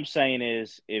 All I'm saying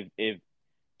is, if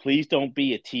please don't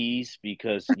be a tease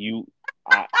because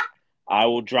I I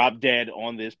will drop dead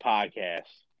on this podcast.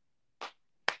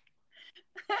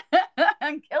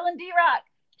 I'm killing D Rock.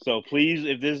 So please,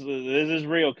 if this is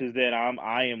real, because then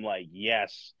I am like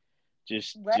yes,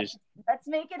 just Let's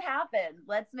make it happen.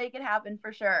 Let's make it happen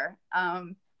for sure.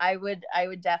 I would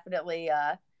definitely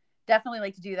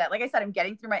like to do that. Like I said, I'm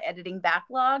getting through my editing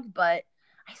backlog, but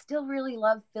I still really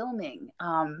love filming.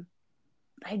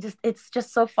 It's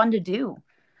just so fun to do.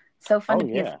 So fun oh to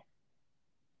be a yeah.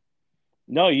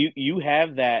 No, you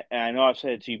have that, and I know I've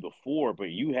said it to you before, but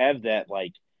you have that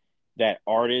like that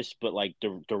artist, but like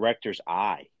the director's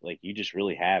eye. Like you just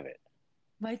really have it.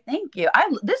 Why, thank you.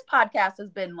 This podcast has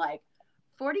been like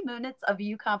 40 minutes of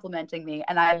you complimenting me,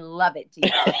 and I love it,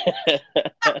 Tina.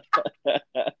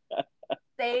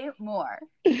 Say more.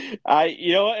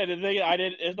 You know what, and the thing I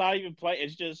didn't. It's not even play.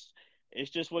 It's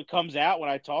just what comes out when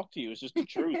I talk to you. It's just the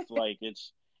truth.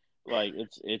 It's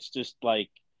just like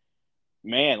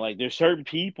man, like there's certain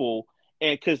people,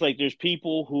 and because like there's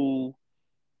people who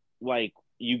like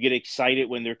you get excited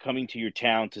when they're coming to your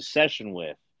town to session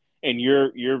with, and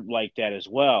you're like that as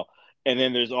well. And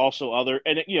then there's also other,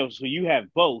 and so you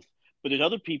have both, but there's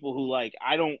other people who like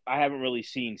I haven't really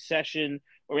seen session,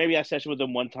 or maybe I sessioned with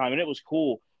them one time and it was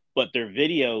cool, but their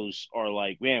videos are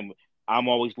like, man, I'm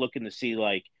always looking to see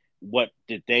like what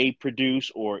did they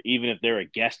produce, or even if they're a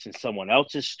guest in someone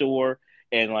else's store,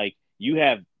 and like you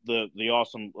have the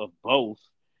awesome of both,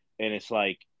 and it's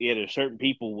like yeah, there's certain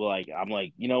people who like I'm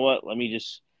like you know what, let me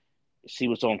just see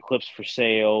what's on clips for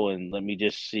sale, and let me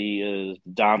just see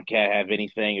Domcat have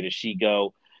anything, or does she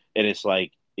go, and it's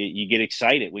like you get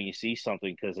excited when you see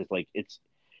something because it's like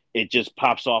it just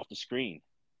pops off the screen.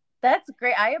 That's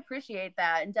great. I appreciate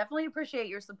that, and definitely appreciate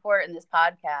your support in this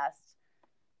podcast.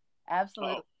 Oh,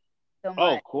 Absolutely, so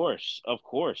oh, much. of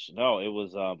course. No, it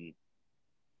was.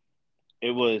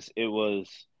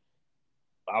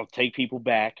 I'll take people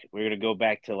back. We're gonna go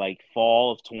back to like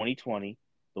fall of 2020.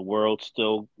 The world's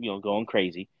still going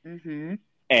crazy, Mm-hmm.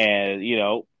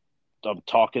 and I'm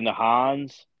talking to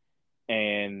Hans,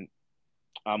 and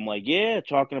I'm like, yeah,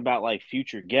 talking about like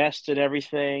future guests and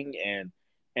everything,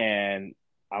 and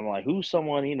I'm like, who's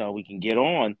someone we can get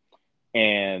on,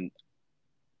 and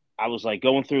I was like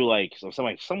going through like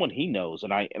someone he knows,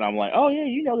 and I'm like, oh yeah,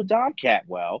 you know the Domcat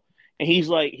well, and he's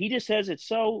like, he just says it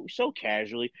so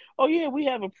casually. Oh yeah, we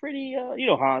have a pretty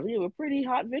Hans, we have a pretty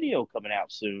hot video coming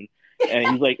out soon, and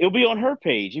he's like, it'll be on her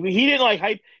page. I mean, he didn't like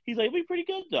hype. He's like, it'll be pretty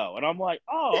good though, and I'm like,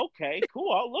 oh okay,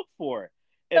 cool, I'll look for it,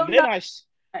 So and then not.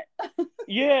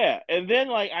 yeah, and then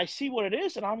like I see what it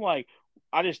is, and I'm like,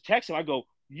 I just text him. I go,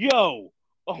 "Yo,"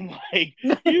 I'm like,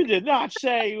 "You did not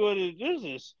say what this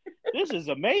is. This is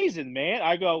amazing, man."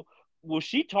 I go, "Will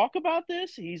she talk about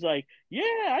this?" He's like, "Yeah,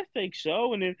 I think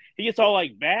so." And then he gets all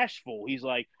like bashful. He's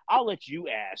like, "I'll let you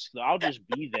ask. I'll just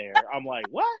be there." I'm like,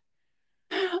 "What?"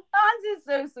 Hans is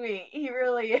so sweet. He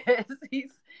really is.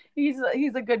 He's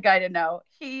a good guy to know.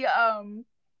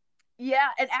 Yeah,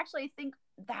 and actually I think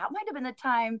that might have been the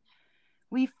time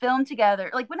we filmed together.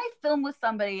 Like when I film with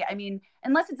somebody, I mean,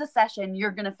 unless it's a session,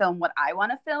 you're gonna film what I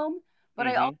want to film. But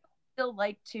I also still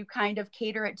like to kind of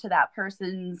cater it to that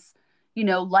person's,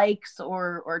 likes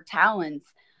or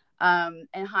talents. And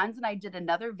Hans and I did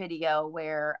another video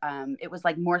where it was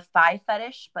like more thigh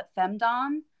fetish, but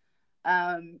femdom.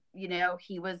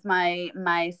 He was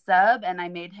my sub, and I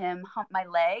made him hump my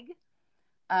leg.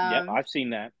 Yep, I've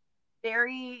seen that.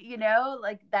 Very,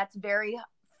 like that's very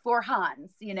for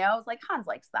Hans. I was like, Hans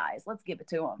likes thighs. Let's give it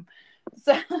to him.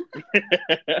 So.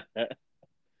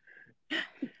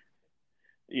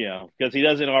 Because he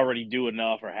doesn't already do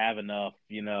enough or have enough,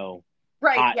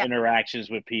 right, hot interactions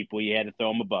with people. You had to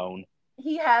throw him a bone.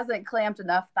 He hasn't clamped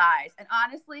enough thighs. And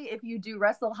honestly, if you do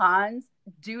wrestle Hans,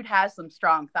 dude has some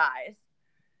strong thighs.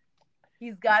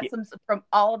 He's got some from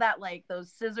all of that, like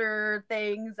those scissor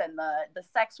things and the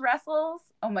sex wrestles.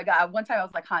 Oh my God. One time I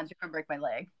was like, Hans, you're going to break my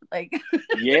leg. Like,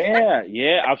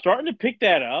 yeah. I'm starting to pick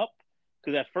that up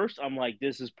because at first I'm like,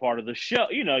 this is part of the show.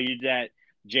 You're that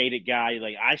jaded guy.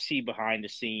 Like I see behind the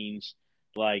scenes,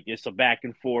 like it's a back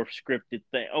and forth scripted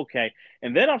thing. Okay.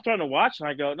 And then I'm starting to watch and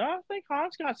I go, no, I think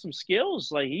Hans got some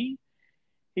skills. Like he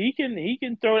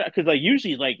can throw it. Cause like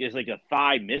usually like it's like a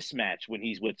thigh mismatch when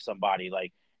he's with somebody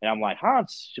like, and I'm like,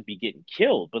 Hans should be getting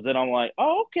killed. But then I'm like,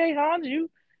 oh, okay, Hans,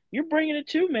 you're bringing it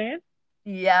too, man.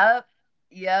 Yep.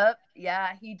 Yeah,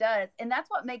 he does. And that's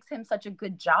what makes him such a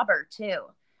good jobber too,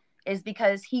 is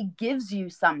because he gives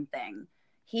you something.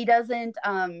 He doesn't,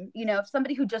 if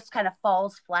somebody who just kind of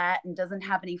falls flat and doesn't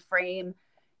have any frame,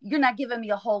 you're not giving me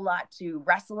a whole lot to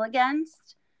wrestle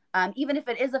against. Even if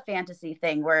it is a fantasy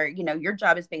thing where, your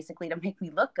job is basically to make me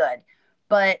look good.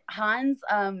 But Hans,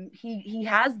 he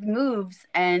has moves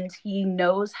and he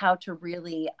knows how to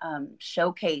really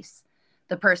showcase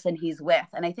the person he's with.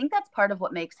 And I think that's part of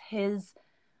what makes his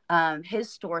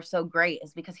store so great,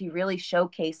 is because he really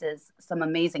showcases some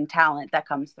amazing talent that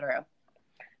comes through.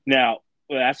 Now,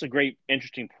 that's a great,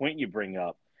 interesting point you bring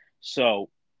up. So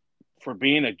for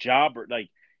being a jobber, like,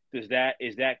 is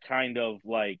that kind of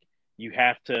like you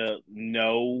have to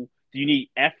know, do you need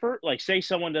effort? Like say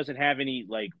someone doesn't have any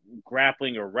like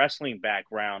grappling or wrestling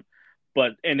background,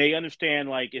 and they understand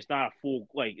like it's not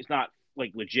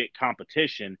legit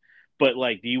competition, but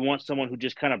like do you want someone who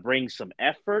just kind of brings some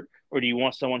effort, or do you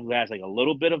want someone who has like a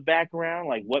little bit of background?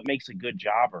 Like what makes a good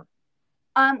jobber?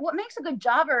 What makes a good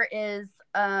jobber is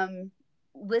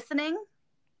listening,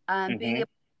 being able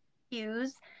to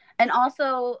use, and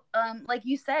also like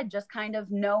you said, just kind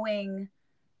of knowing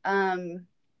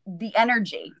the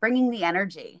energy, bringing the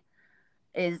energy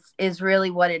is really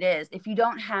what it is. If you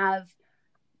don't have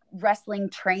wrestling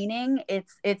training,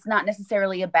 it's not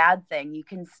necessarily a bad thing. You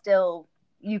can still,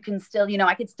 I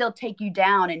could still take you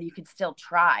down and you could still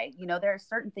try. There are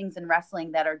certain things in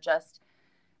wrestling that are just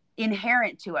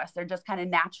inherent to us. They're just kind of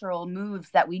natural moves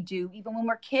that we do even when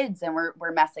we're kids and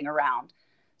we're messing around.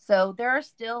 So there are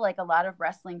still like a lot of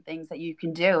wrestling things that you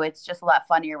can do. It's just a lot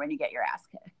funnier when you get your ass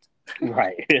kicked.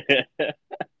 Right.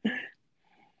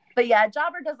 But yeah, a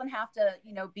jobber doesn't have to,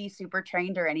 be super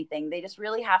trained or anything. They just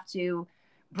really have to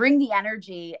bring the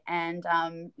energy and,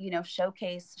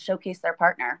 showcase their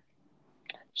partner.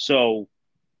 So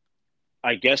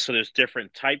I guess so there's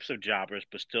different types of jobbers,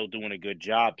 but still doing a good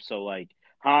job. So like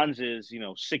Hans is,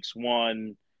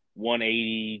 6'1",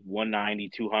 180, 190,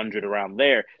 200 around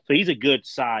there. So he's a good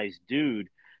sized dude.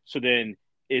 So then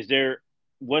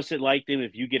what's it like then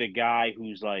if you get a guy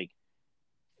who's like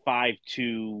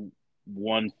 5'2",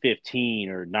 115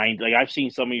 or 90? Like I've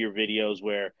seen some of your videos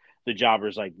where the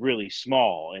jobber's like really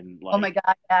small and like, oh my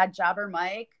God, yeah, Jobber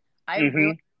Mike. I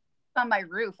ruined on my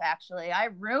roof, actually. I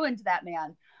ruined that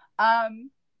man. And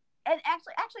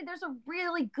actually there's a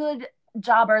really good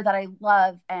jobber that I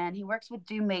love, and he works with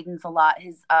Doom Maidens a lot.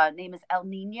 His name is El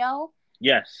Nino.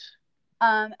 Yes.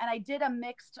 And I did a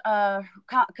mixed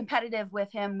competitive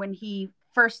with him when he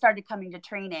first started coming to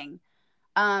training.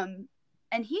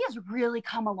 And he has really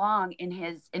come along in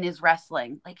his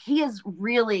wrestling. Like he has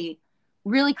really,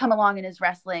 really come along in his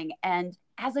wrestling. And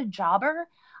as a jobber,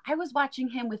 I was watching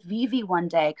him with Vivi one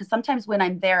day, because sometimes when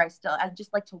I'm there, I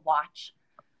just like to watch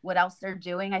what else they're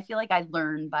doing. I feel like I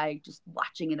learn by just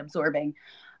watching and absorbing.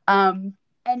 And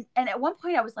at one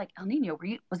point I was like, El Nino,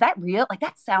 was that real? Like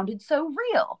that sounded so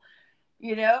real,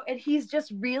 and he's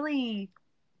just really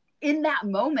in that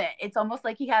moment. It's almost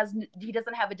like he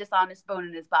doesn't have a dishonest bone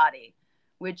in his body,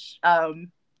 which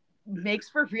makes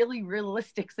for really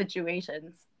realistic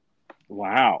situations.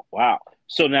 Wow.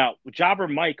 So now, Jobber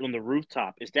Mike on the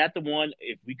rooftop, is that the one?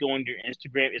 If we go on your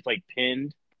Instagram, it's like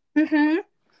pinned, Mm-hmm.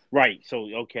 right? So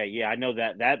okay, yeah, I know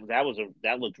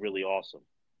that looked really awesome.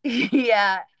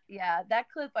 Yeah, yeah. That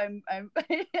clip, I'm I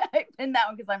pinned that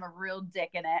one because I'm a real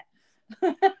dick in it.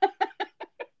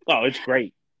 Oh, it's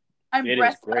great. I'm It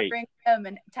is great. breastfeeding him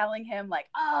and telling him like,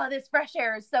 "Oh, this fresh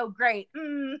air is so great."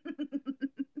 Mm.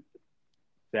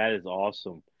 That is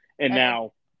awesome. And And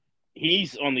now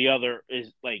he's on the other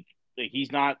is like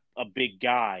he's not a big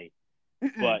guy,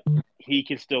 mm-mm. but he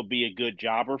can still be a good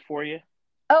jobber for you.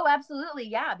 Oh, absolutely,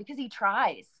 yeah, because he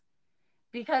tries.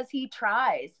 Because he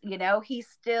tries, he's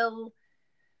still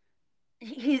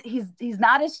he's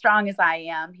not as strong as I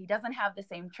am. He doesn't have the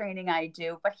same training I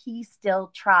do, but he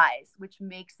still tries, which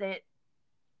makes it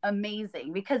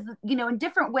amazing because in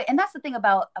different way. And that's the thing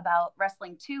about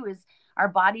wrestling too, is our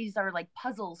bodies are like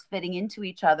puzzles fitting into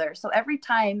each other. So every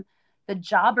time the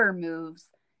jobber moves,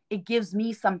 it gives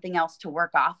me something else to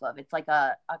work off of. It's like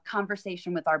a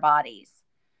conversation with our bodies.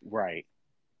 Right.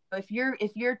 If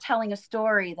you're telling a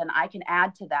story, then I can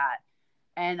add to that.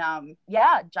 And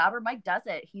yeah, Jobber Mike does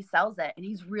it. He sells it, and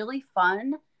he's really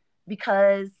fun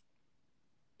because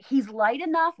he's light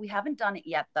enough. We haven't done it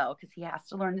yet though, because he has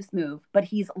to learn this move, but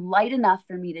he's light enough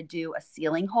for me to do a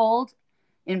ceiling hold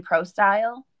in pro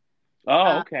style.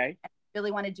 Oh, okay. I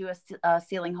really want to do a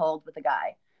ceiling hold with a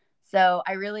guy. So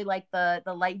I really like the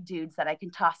light dudes that I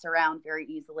can toss around very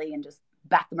easily and just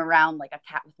bat them around like a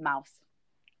cat with mouse.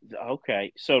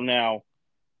 Okay. So now,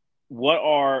 what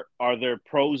are there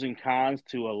pros and cons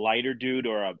to a lighter dude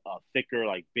or a thicker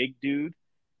like big dude?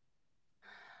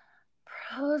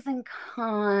 Pros and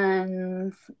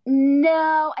cons.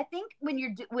 No, I think when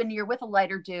you're with a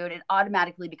lighter dude, it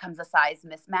automatically becomes a size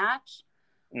mismatch.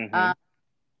 Mm-hmm. Um,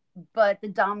 but the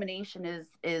domination is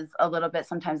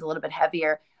sometimes a little bit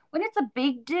heavier. When it's a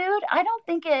big dude, I don't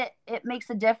think it makes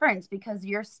a difference because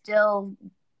you're still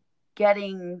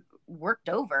getting worked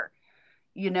over.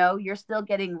 You're still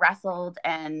getting wrestled,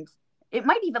 and it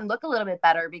might even look a little bit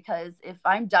better because if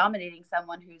I'm dominating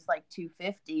someone who's like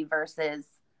 250 versus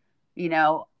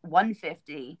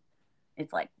 150,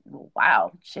 it's like, well,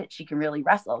 wow, shit, she can really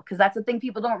wrestle. Because that's the thing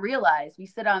people don't realize. We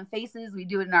sit on faces, we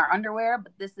do it in our underwear,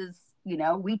 but this is,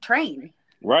 we train.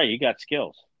 Right. You got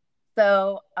skills.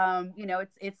 So,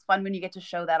 it's fun when you get to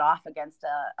show that off against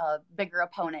a bigger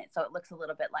opponent. So it looks a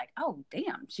little bit like, oh,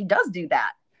 damn, she does do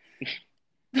that.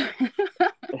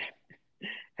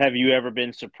 Have you ever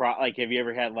been surprised? Like, have you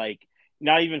ever had like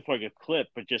not even for like a clip,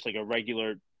 but just like a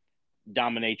regular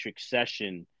dominatrix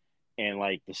session, and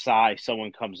like the size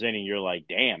someone comes in and you're like,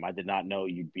 damn, I did not know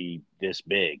you'd be this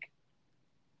big.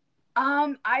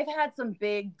 I've had some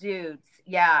big dudes.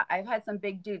 Yeah, I've had some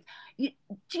big dudes. Do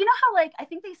you know how, like, I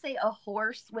think they say a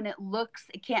horse, when it looks,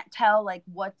 it can't tell like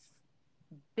what's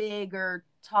big or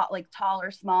tall, like tall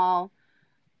or small.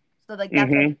 So like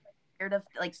that's why Mm-hmm. I'm scared of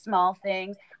like small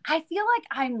things. I feel like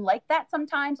I'm like that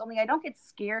sometimes, only I don't get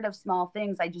scared of small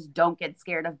things. I just don't get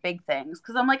scared of big things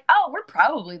because I'm like, oh, we're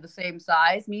probably the same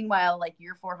size. Meanwhile, like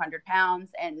you're 400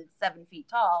 pounds and 7 feet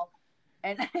tall,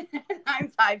 and I'm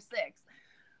 5'6".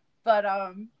 But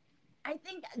I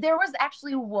think there was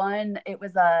actually one. It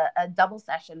was a double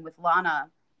session with Lana,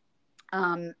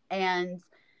 and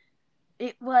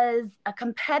it was a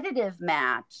competitive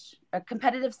match, a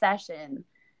competitive session,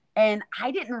 and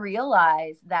I didn't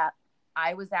realize that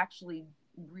I was actually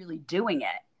really doing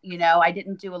it. I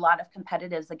didn't do a lot of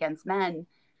competitives against men.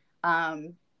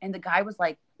 And the guy was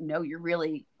like, "No, you're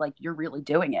really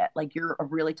doing it. Like you're a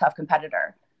really tough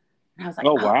competitor." And I was like,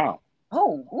 Oh "Oh, wow.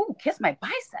 oh, ooh, kiss my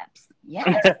biceps,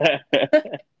 yes."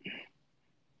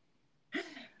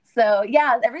 So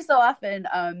yeah, every so often,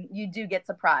 you do get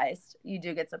surprised. You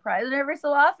do get surprised, and every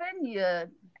so often,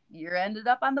 you're ended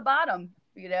up on the bottom.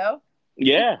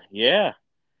 Yeah, yeah.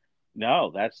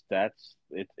 No, that's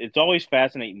it's always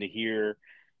fascinating to hear,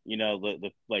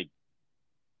 the like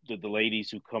the ladies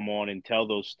who come on and tell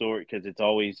those stories because it's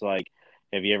always like,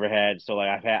 have you ever had? So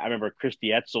like I remember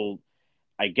Christy Etzel.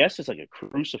 I guess it's like a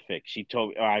crucifix. She told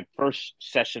me I first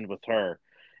sessioned with her,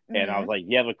 and I Mm-hmm. was like,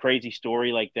 "You have a crazy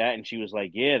story like that?" And she was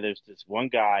like, "Yeah, there's this one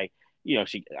guy.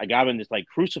 I got him in this like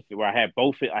crucifix where I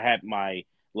had my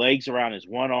legs around his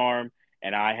one arm,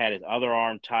 and I had his other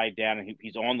arm tied down, and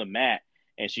he's on the mat."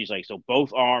 And she's like, "So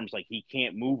both arms, like he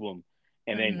can't move them."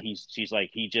 And then Mm-hmm. she's like,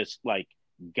 he just like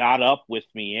got up with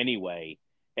me anyway,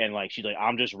 and like she's like,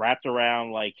 I'm just wrapped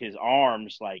around like his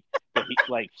arms, but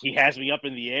he has me up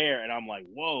in the air, and I'm like,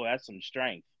 whoa, that's some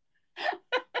strength.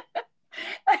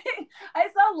 I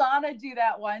saw Lana do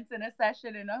that once in a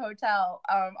session in a hotel.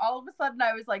 All of a sudden,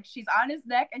 I was like, she's on his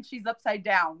neck and she's upside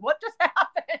down. What just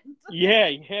happened? Yeah,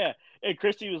 yeah. And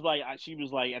Christy was like, she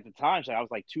was like at the time, I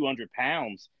was like 200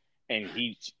 pounds, and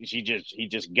he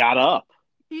just got up,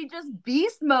 He just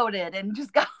beast moded and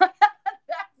just got.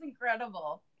 That's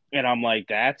incredible. and I'm like,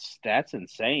 that's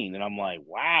insane, and I'm like,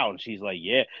 wow, and she's like,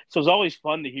 yeah. So it's always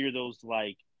fun to hear those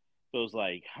like,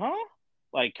 huh,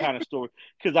 like kind of story.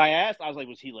 Because I was like,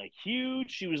 was he like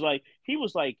huge? She was like, he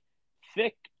was like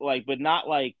thick, like, but not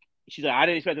like. She's like, I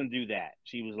didn't expect him to do that.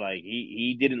 She was like,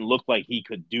 he didn't look like he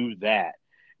could do that.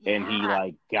 And he Yeah.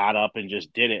 like got up and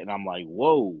just did it, and I'm like,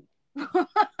 whoa.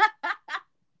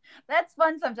 That's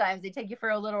fun sometimes. They take you for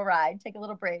a little ride, take a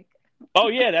little break. Oh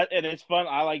yeah, that and it's fun.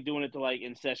 I like doing it to like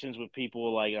in sessions with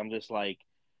people. Like I'm just like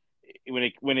when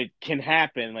it can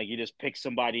happen, like you just pick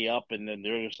somebody up and then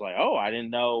they're just like, oh, I didn't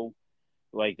know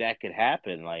like that could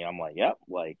happen. Like I'm like, yep,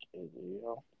 like you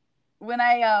know. When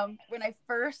I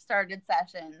first started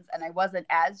sessions and I wasn't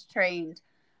as trained,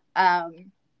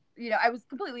 um, I was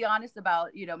completely honest about,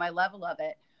 my level of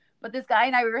it. But this guy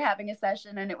and I, we were having a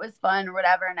session and it was fun or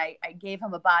whatever. And I gave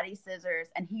him a body scissors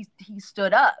and he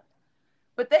stood up.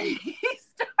 But then he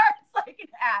starts like an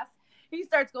ass. He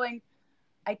starts going,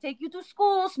 I take you to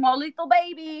school, small little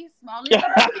baby, small little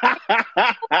baby.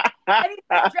 And he's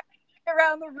like dragging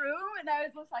around the room. And I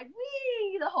was just like,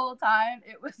 wee, the whole time.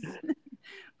 It was,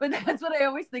 but that's what I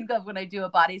always think of when I do a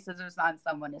body scissors on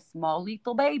someone, a small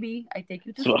little baby. I take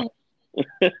you to school.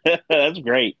 That's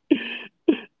great.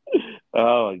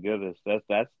 Oh my goodness,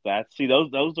 that's see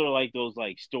those are like those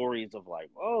like stories of like,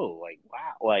 oh, like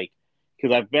wow, like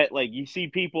because I bet like you see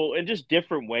people in just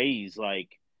different ways, like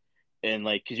and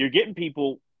like because you're getting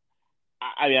people.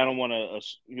 I mean, I don't want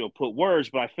to put words,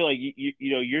 but I feel like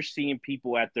you're seeing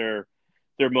people at their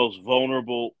most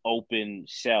vulnerable, open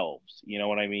selves. You know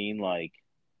what I mean? Like,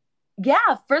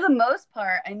 Yeah, for the most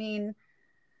part. I mean,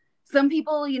 some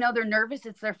people, they're nervous.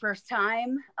 It's their first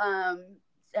time.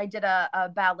 I did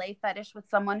a ballet fetish with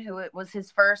someone who it was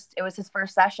his first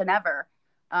session ever.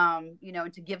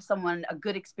 To give someone a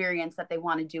good experience that they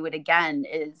want to do it again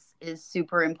is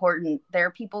super important. There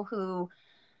are people who,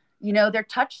 they're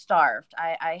touch starved.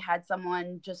 I had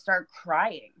someone just start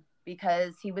crying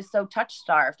because he was so touch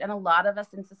starved. And a lot of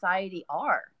us in society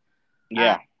are.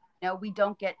 yeah. We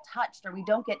don't get touched, or we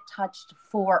don't get touched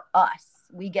for us.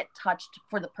 We get touched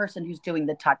for the person who's doing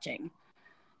the touching,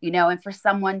 and for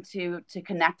someone to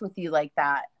connect with you like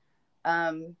that,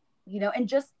 and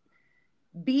just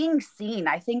being seen.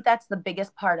 I think that's the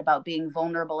biggest part about being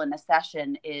vulnerable in a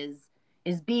session is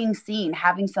being seen,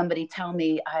 having somebody tell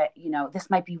me, this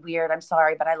might be weird. I'm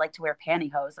sorry, but I like to wear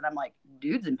pantyhose. And I'm like,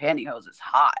 dudes in pantyhose is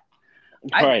hot.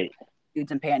 Right.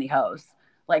 Dudes in pantyhose.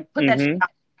 Like, put that shit out,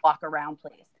 walk around,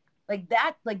 please. Like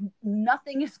that, like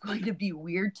nothing is going to be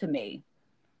weird to me.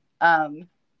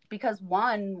 Because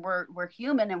one, we're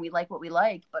human and we like what we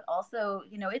like, but also,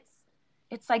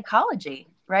 it's psychology,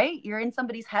 right? You're in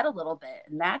somebody's head a little bit,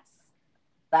 and that's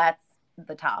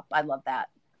the top. I love that.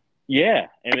 Yeah,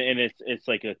 and it's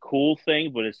like a cool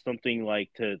thing, but it's something like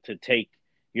to take.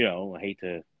 I hate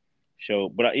to show,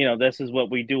 but this is what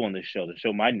we do on this show to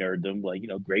show my nerddom. Like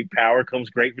great power comes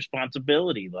great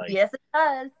responsibility. Like yes, it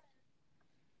does.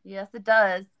 Yes, it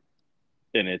does.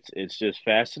 And it's just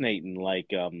fascinating.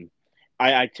 Like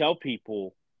I tell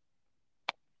people,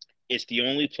 it's the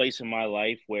only place in my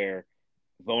life where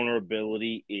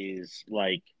vulnerability is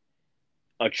like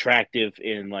attractive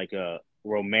in like a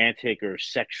romantic or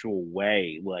sexual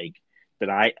way, like that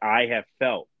I have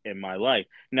felt in my life.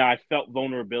 Now I felt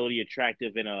vulnerability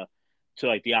attractive to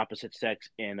like the opposite sex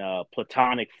in a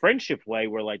platonic friendship way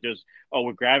where like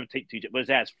we gravitate to each other, but it's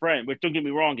as friend, which don't get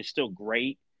me wrong, it's still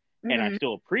great and I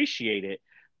still appreciate it.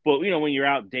 But when you're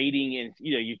out dating and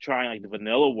you're trying like the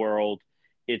vanilla world,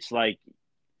 it's like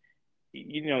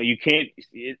you can't.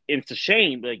 It's a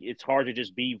shame. Like it's hard to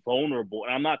just be vulnerable.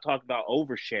 And I'm not talking about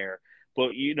overshare,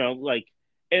 but like,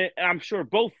 and I'm sure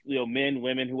both men,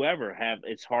 women, whoever have.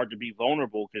 It's hard to be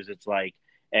vulnerable because it's like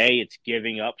A, it's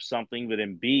giving up something, but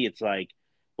then B, it's like,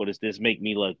 well, does this make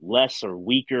me look less or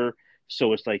weaker?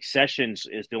 So it's like sessions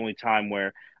is the only time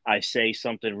where I say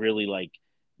something really like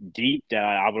deep that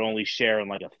I would only share in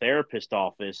like a therapist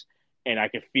office, and I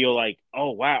could feel like,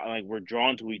 oh wow, like we're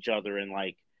drawn to each other in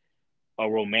like a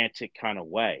romantic kind of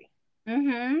way.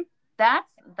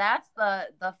 That's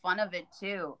the fun of it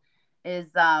too, is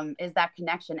that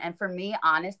connection. And for me,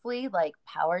 honestly, like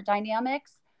power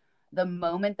dynamics, the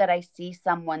moment that I see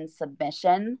someone's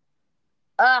submission,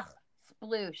 ugh,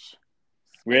 sploosh.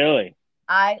 Really?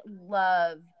 I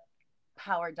love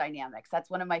power dynamics. That's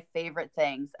one of my favorite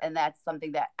things, and that's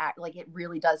something that like it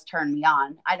really does turn me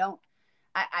on.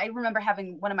 I remember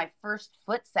having one of my first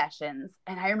foot sessions,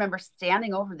 and I remember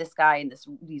standing over this guy in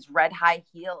these red high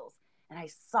heels, and I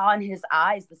saw in his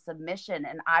eyes the submission,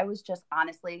 and I was just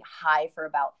honestly high for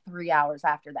about 3 hours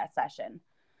after that session.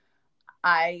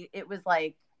 It was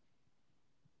like,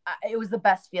 it was the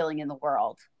best feeling in the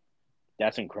world.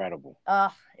 That's incredible.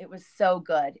 It was so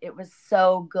good. It was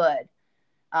so good.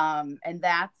 And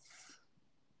that's,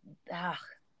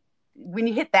 when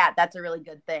you hit that, that's a really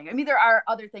good thing. I mean, there are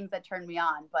other things that turn me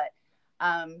on, but,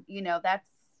 that's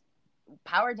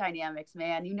power dynamics,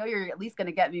 man. You're at least going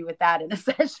to get me with that in a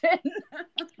session.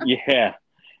 Yeah.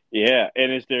 Yeah.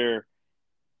 And is there,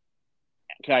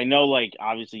 I know, like,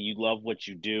 obviously you love what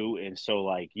you do. And so,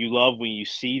 like, you love when you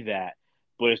see that.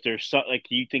 But is there some, like,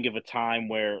 can you think of a time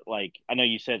where, like, I know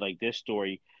you said, like, this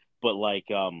story, but, like,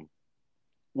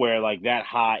 where, like, that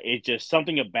high, it's just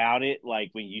something about it, like,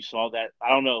 when you saw that, I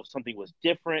don't know if something was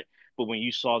different, but when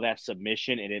you saw that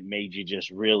submission and it made you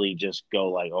just really just go,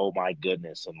 like, oh my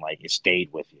goodness, and, like, it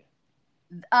stayed with you.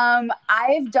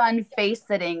 I've done face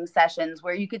sitting sessions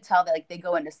where you could tell that, like, they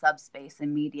go into subspace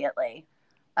immediately.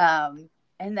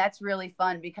 And that's really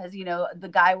fun because, the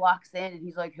guy walks in and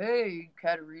he's like, "Hey,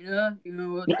 Katarina,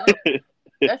 what's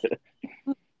up?"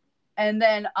 And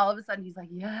then all of a sudden he's like,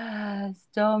 "Yes,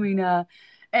 Domina."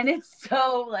 And it's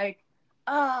so like,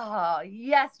 oh,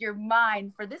 yes, you're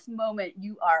mine. For this moment,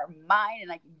 you are mine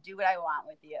and I can do what I want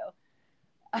with you.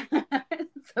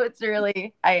 So it's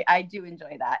really, I do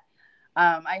enjoy that.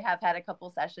 I have had a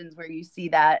couple sessions where you see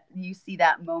that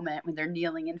moment when they're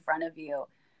kneeling in front of you,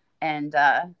 and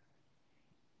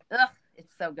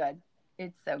it's so good.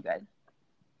 It's so good.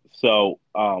 So,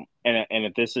 and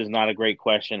if this is not a great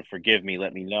question, forgive me,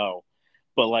 let me know.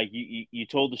 But, like, you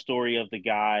told the story of the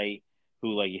guy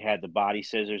who, like, you had the body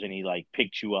scissors and he, like,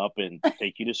 picked you up and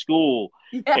take you to school,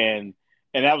 Yeah. and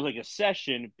that was like a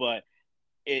session. But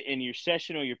in your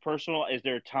session or your personal, is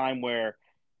there a time where,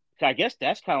 I guess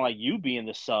that's kind of like you being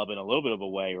the sub in a little bit of a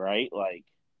way, right? Like,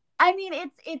 I mean,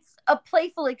 it's a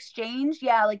playful exchange.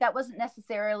 Yeah, like that wasn't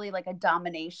necessarily like a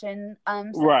domination.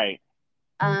 Right.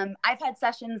 I've had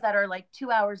sessions that are like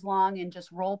 2 hours long and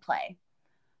just role play.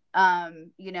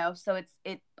 So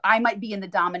I might be in the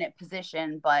dominant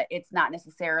position, but it's not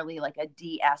necessarily like a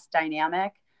DS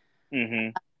dynamic.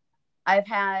 Mm-hmm. I've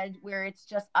had where it's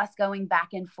just us going back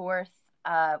and forth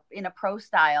in a pro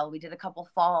style. We did a couple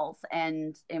falls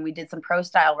and we did some pro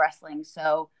style wrestling.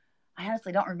 So I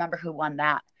honestly don't remember who won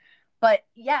that. But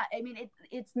yeah, I mean,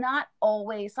 it's not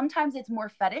always, sometimes it's more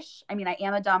fetish. I mean, I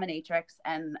am a dominatrix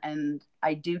and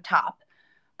I do top,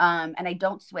 and I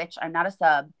don't switch. I'm not a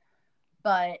sub,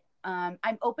 but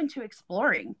I'm open to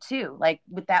exploring too. Like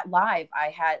with that live, I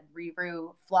had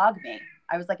Riru flog me.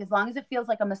 I was like, as long as it feels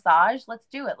like a massage, let's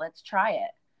do it. Let's try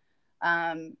it.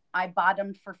 I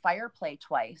bottomed for fire play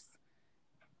twice.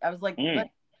 I was like,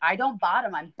 but I don't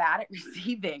bottom. I'm bad at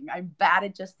receiving. I'm bad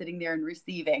at just sitting there and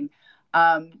receiving.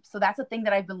 So that's a thing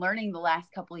that I've been learning the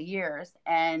last couple of years,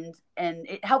 and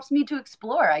it helps me to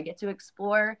explore. I get to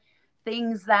explore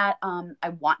things that I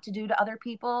want to do to other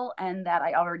people and that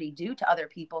I already do to other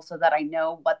people, so that I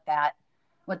know what that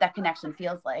connection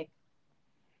feels like.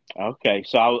 Okay,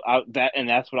 so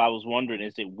that's what I was wondering.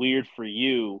 Is it weird for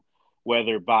you,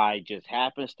 whether by just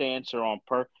happenstance or on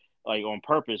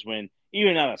purpose, when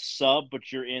you're not a sub,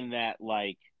 but you're in that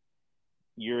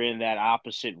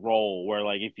opposite role where,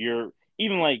 like, if you're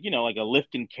even, like, like a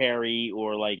lift and carry,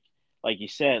 or like you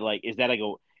said, like, is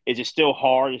it still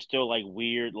hard? It's still, like,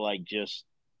 weird, like, just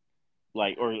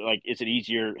like, or like, is it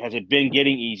easier? Has it been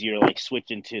getting easier, like,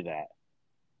 switching to that?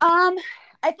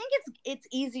 I think it's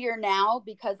easier now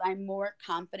because I'm more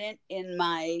confident in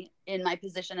my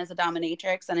position as a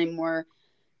dominatrix, and I'm more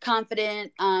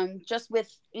confident just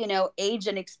with age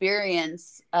and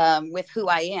experience with who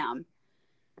I am.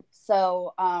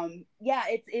 So yeah,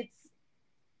 it's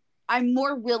I'm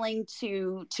more willing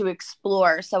to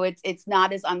explore, so it's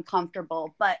not as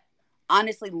uncomfortable. But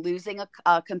honestly, losing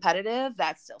a competitive,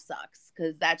 that still sucks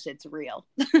because that shit's real.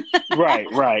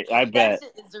 Right. I That bet.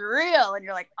 shit is real, and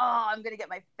you're like, oh, I'm gonna get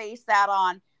my face sat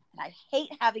on, and I hate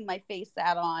having my face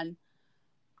sat on.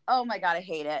 Oh my god, I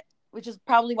hate it. Which is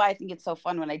probably why I think it's so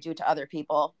fun when I do it to other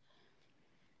people.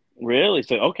 Really?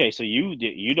 So, okay, so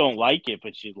you don't like it,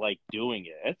 but you like doing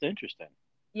it. That's interesting.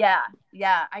 Yeah,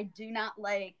 I do not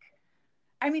like.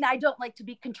 I mean, I don't like to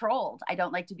be controlled. I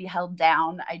don't like to be held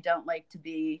down. I don't like to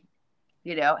be,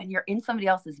 and you're in somebody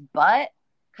else's butt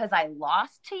because I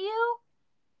lost to you.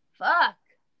 Fuck.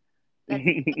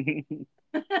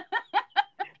 That's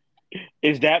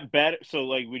Is that better? So,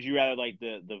 like, would you rather, like,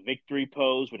 the victory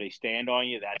pose where they stand on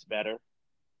you? That's better.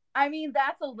 I mean,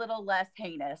 that's a little less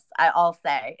heinous. I'll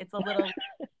say it's a little.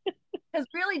 Because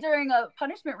really, during a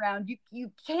punishment round,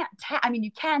 you can't tap. I mean,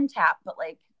 you can tap, but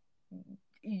like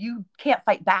you can't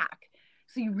fight back.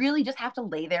 So you really just have to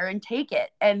lay there and take it,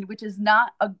 and which is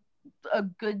not a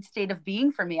good state of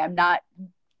being for me. I'm not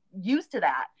used to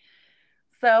that.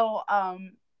 So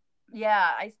yeah,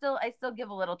 I still give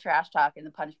a little trash talk in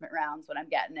the punishment rounds when I'm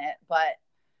getting it, but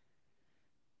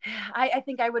I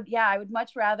think I would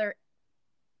much rather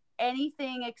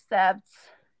anything except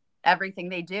everything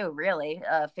they do, really.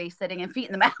 Face sitting and feet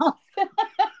in the mouth.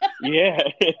 Yeah.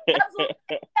 Absolutely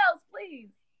else, please.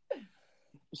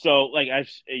 So like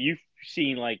you've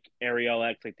seen like Ariel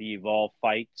X, like the Evolve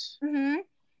fights. Mm-hmm.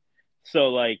 So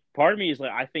like part of me is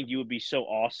like I think you would be so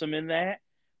awesome in that,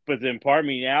 but then part of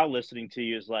me now listening to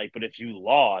you is like, but if you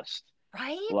lost,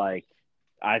 Right? like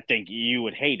I think you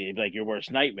would hate it. It'd be like your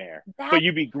worst nightmare. But That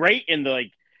you'd be great in the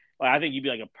like I think you'd be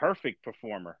like a perfect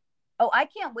performer. Oh, I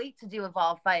can't wait to do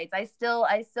Evolve fights. I still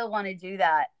want to do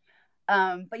that.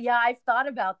 But yeah, I've thought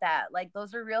about that. Like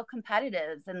those are real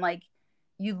competitives, and like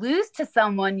you lose to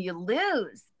someone, you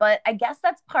lose. But I guess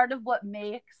that's part of what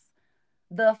makes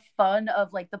the fun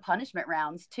of like the punishment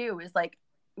rounds too, is like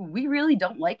we really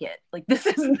don't like it. Like this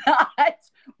is not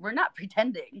we're not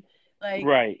pretending. Like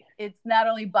Right. it's not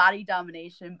only body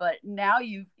domination, but now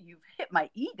you've hit my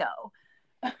ego.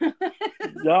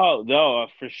 No,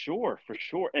 for sure, for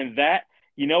sure. And that,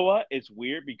 you know what? It's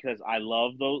weird because I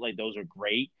love those, like those are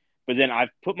great. But then I've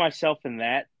put myself in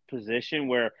that position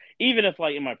where even if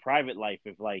like in my private life,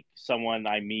 if like someone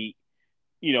I meet,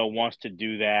 wants to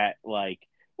do that, like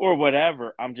or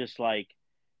whatever, I'm just like,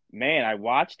 man, I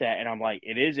watch that and I'm like,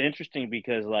 it is interesting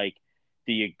because like,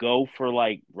 do you go for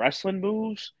like wrestling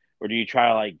moves or do you try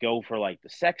to like go for like the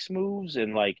sex moves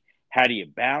and like how do you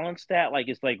balance that? Like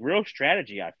it's like real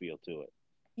strategy I feel to it.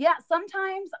 Yeah,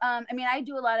 sometimes. I mean, I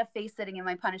do a lot of face sitting in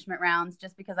my punishment rounds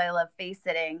just because I love face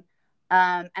sitting.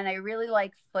 And I really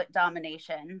like foot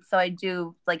domination. So I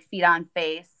do like feet on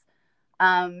face.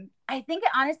 I think it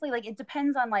honestly, like, it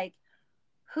depends on like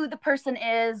who the person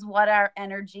is, what our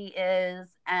energy is,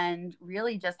 and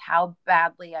really just how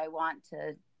badly I want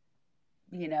to,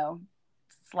 you know,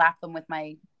 slap them with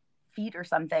my feet or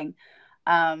something.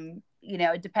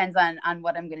 It depends on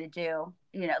what I'm gonna do.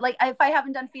 Like if I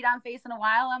haven't done feet on face in a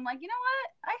while, I'm like, you know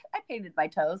what? I painted my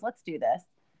toes. Let's do this.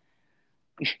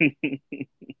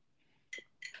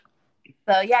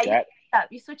 So yeah, That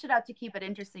you switch it up to keep it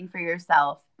interesting for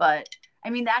yourself. But I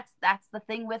mean, that's the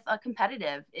thing with a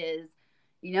competitive is,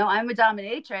 I'm a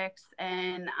dominatrix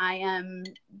and I am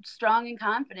strong and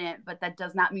confident, but that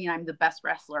does not mean I'm the best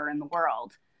wrestler in the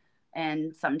world.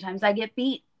 And sometimes I get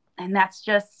beat, and that's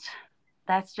just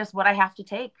what I have to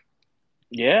take.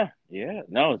 yeah.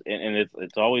 No, and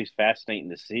it's always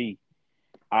fascinating to see.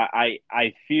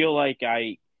 I feel like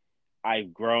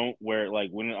I've grown where like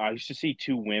when I used to see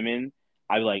two women,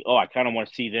 I was like, oh, I kind of want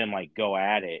to see them like go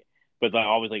at it. But like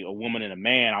always like a woman and a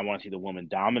man, I want to see the woman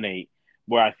dominate.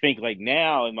 Where I think like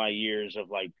now in my years of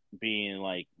like being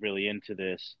like really into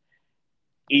this,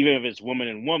 even if it's woman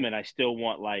and woman, I still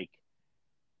want like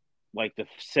the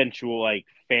sensual like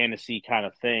fantasy kind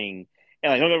of thing.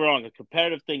 And like don't get me wrong, the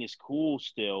competitive thing is cool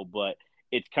still, but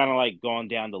it's kind of like gone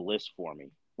down the list for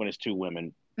me when it's two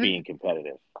women Mm, being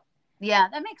competitive. yeah,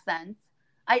 that makes sense.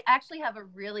 I actually have a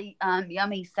really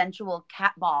yummy sensual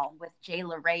cat ball with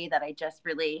Jayla Ray that I just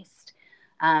released.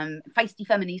 Feisty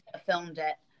Feminista filmed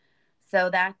it. So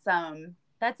that's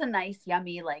a nice,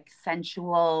 yummy, like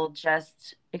sensual,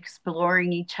 just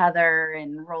exploring each other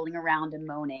and rolling around and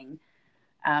moaning.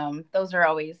 Those are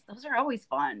always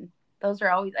fun. Those are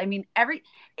always, I mean,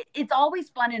 it's always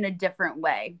fun in a different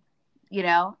way,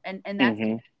 and that's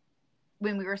Hmm.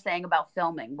 when we were saying about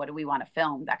filming, what do we want to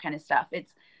film, that kind of stuff.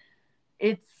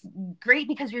 It's great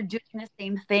because you're doing the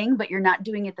same thing, but you're not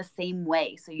doing it the same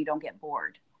way, so you don't get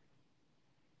bored.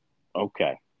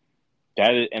 Okay.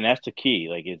 That is, and that's the key.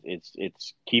 Like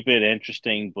it's keep it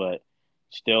interesting, but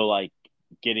still like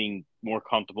getting more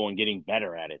comfortable and getting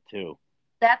better at it too.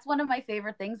 That's one of my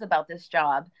favorite things about this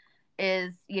job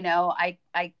is, I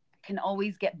can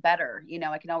always get better.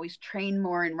 I can always train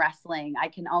more in wrestling. I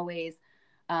can always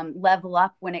level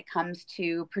up when it comes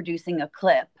to producing a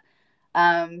clip.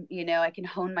 I can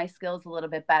hone my skills a little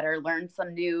bit better, learn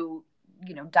some new,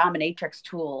 dominatrix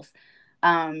tools.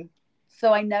 Um,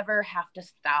 so I never have to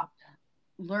stop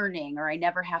learning, or I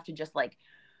never have to just like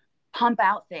pump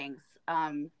out things.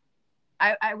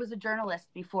 I was a journalist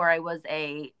before I was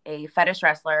a fetish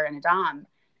wrestler and a dom,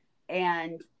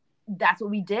 and that's what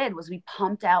we did was we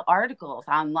pumped out articles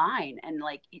online, and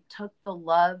like it took the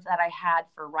love that I had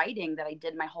for writing that I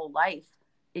did my whole life.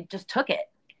 It just took it.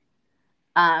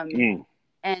 Um, Mm.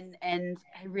 and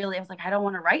I was like, I don't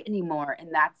want to write anymore.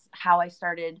 And that's how I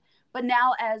started. But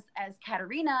now as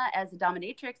Katarina, as a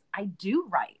dominatrix, I do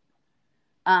write.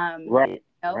 Right.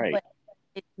 But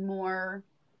it's more,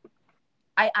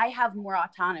 I have more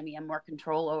autonomy and more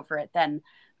control over it than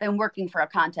working for a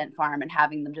content farm and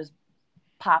having them just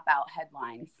pop out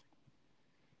headlines.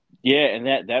 Yeah,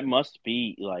 and that must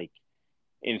be like,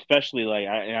 and especially like,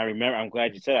 I remember. I'm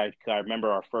glad you said. I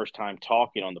remember our first time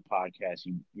talking on the podcast.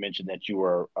 You mentioned that you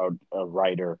were a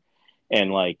writer,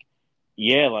 and like,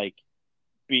 yeah, like,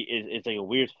 it's like a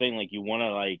weird thing. Like, you want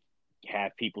to like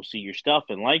have people see your stuff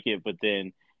and like it, but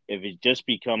then if it just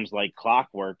becomes like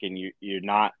clockwork and you're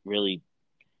not really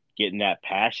getting that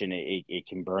passion, it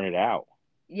can burn it out.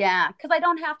 Yeah, because I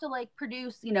don't have to like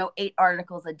produce 8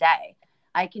 articles a day.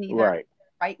 I can either Right.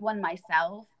 write one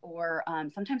myself, or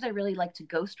sometimes I really like to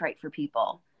ghostwrite for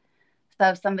people. So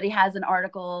if somebody has an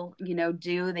article,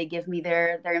 due, they give me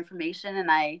their information and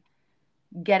I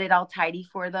get it all tidy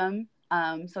for them.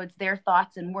 So it's their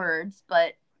thoughts and words,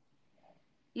 but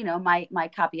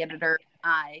my copy editor,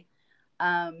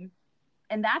 um,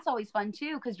 and that's always fun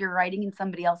too because you're writing in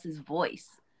somebody else's voice.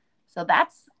 So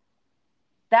that's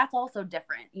also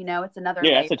different. It's another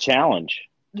Yeah, layer. that's a challenge.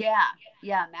 Yeah,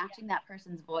 matching that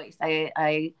person's voice.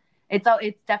 It's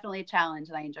definitely a challenge,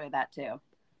 and I enjoy that too.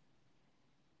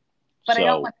 But I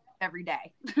don't want to do it every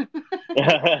day.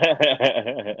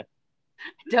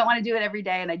 Don't want to do it every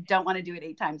day, and I don't want to do it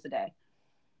 8 times a day.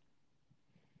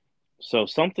 So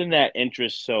something that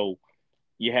interests. So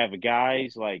you have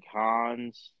guys like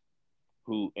Hans,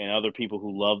 who and other people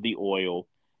who love the oil,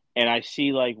 and I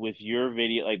see like with your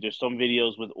video, like there's some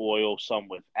videos with oil, some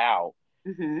without.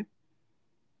 Mm-hmm.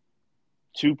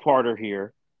 Two-parter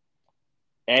here.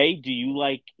 A, do you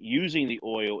like using the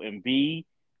oil? And B,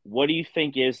 what do you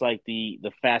think is like the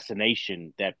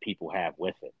fascination that people have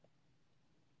with it?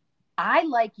 I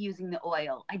like using the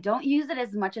oil. I don't use it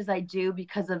as much as I do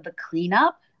because of the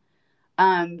cleanup.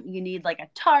 You need like a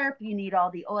tarp, you need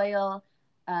all the oil.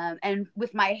 And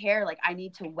with my hair, like I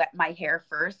need to wet my hair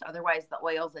first, otherwise the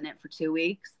oil's in it for 2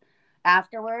 weeks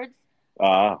afterwards.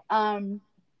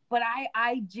 But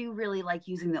I do really like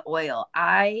using the oil.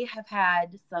 I have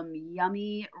had some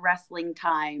yummy wrestling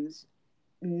times,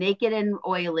 naked and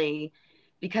oily,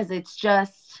 because it's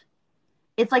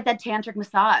like that tantric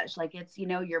massage. Like it's,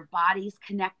 your body's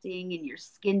connecting and your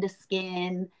skin to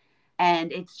skin.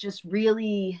 And it's just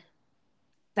really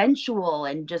sensual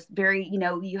and just very,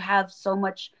 you have so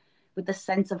much with the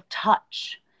sense of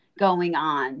touch going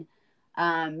on.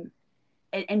 And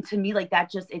to me, like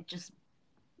that it just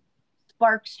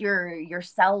sparks your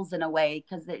cells in a way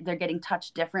because they're getting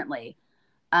touched differently.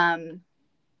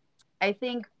 I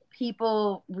think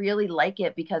people really like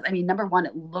it because, I mean, number one,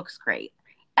 it looks great.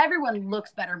 Everyone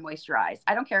looks better moisturized.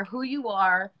 I don't care who you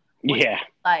are. Yeah.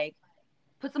 Like,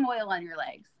 put some oil on your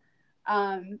legs.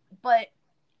 But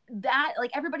that,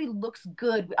 like, everybody looks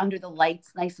good under the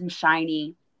lights, nice and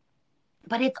shiny.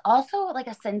 But it's also like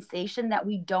a sensation that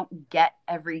we don't get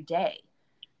every day.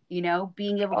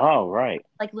 Being able to right.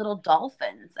 like little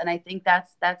dolphins. And I think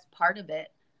that's part of it,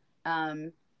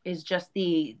 is just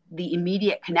the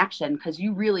immediate connection, because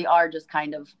you really are just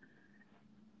kind of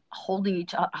holding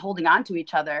on to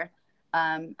each other,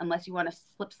 unless you want to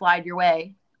slide your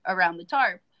way around the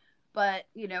tarp. But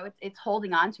it's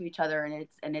holding on to each other,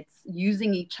 and it's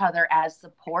using each other as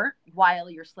support while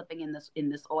you're slipping in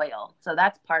this oil. So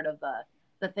that's part of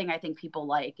the thing I think people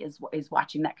like is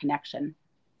watching that connection.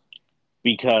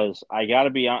 Because I got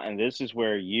to be honest, and this is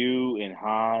where you and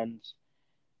Hans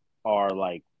are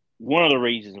like one of the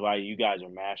reasons why you guys are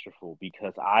masterful.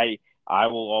 Because I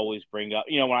will always bring up,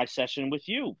 when I session with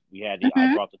you, we had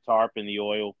I brought the tarp and the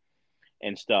oil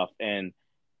and stuff, and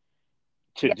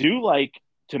to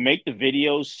make the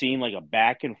videos seem like a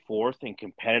back and forth and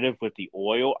competitive with the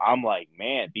oil, I'm like,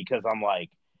 man, because I'm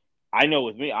like, I know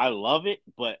with me, I love it,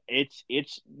 but it's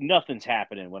nothing's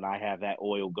happening when I have that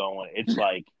oil going. It's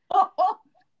like,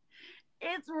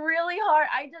 it's really hard.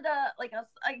 I did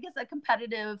a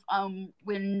competitive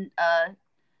when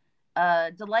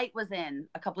Delight was in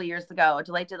a couple of years ago,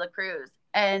 Delight de la Cruz,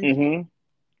 and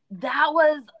that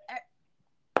was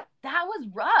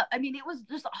rough. I mean, it was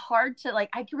just hard to like.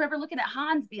 I can remember looking at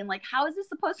Hans being like, "How is this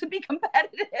supposed to be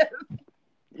competitive?"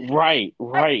 Right.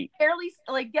 I barely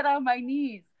like get on my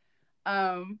knees.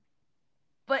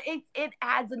 But it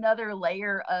adds another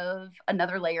layer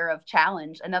of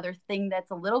challenge, another thing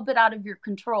that's a little bit out of your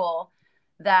control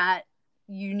that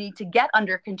you need to get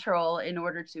under control in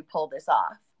order to pull this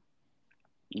off.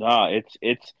 No,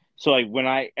 it's so like when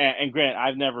and granted,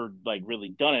 I've never like really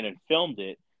done it and filmed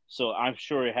it, so I'm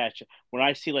sure it has. When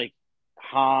I see like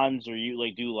Hans or you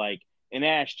like do like an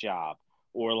ass job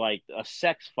or like a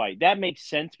sex fight. That makes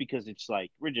sense because it's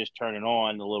like we're just turning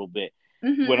on a little bit.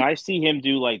 When Mm-hmm. I see him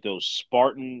do like those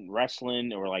Spartan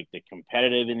wrestling or like the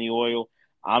competitive in the oil,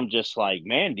 I'm just like,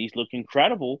 man, these look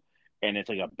incredible. And it's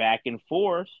like a back and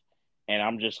forth. And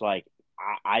I'm just like,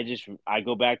 I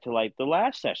go back to like the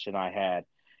last session I had.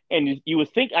 And you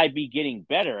would think I'd be getting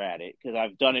better at it because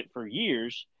I've done it for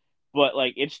years. But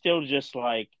like, it's still just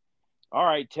like, all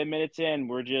right, 10 minutes in,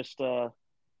 we're just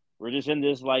in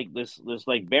this like this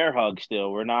like bear hug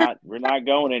still. We're not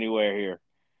going anywhere here.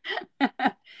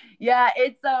 Yeah,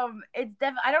 it's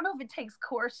definitely. I don't know if it takes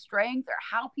core strength or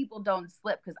how people don't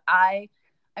slip because I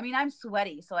mean, I'm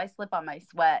sweaty, so I slip on my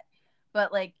sweat.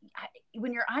 But like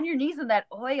when you're on your knees in that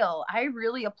oil, I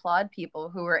really applaud people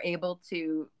who are able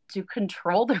to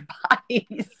control their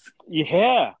bodies.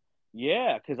 Yeah,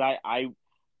 yeah, because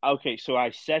okay, so I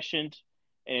sessioned,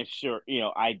 and sure,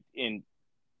 I and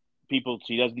people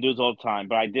she doesn't do this all the time,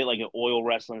 but I did like an oil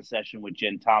wrestling session with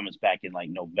Jen Thomas back in like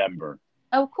November,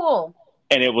 Oh, cool.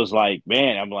 and it was like,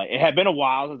 man, I'm like, it had been a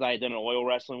while since I had done an oil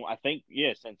wrestling. I think,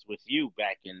 yeah, since with you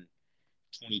back in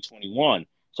 2021,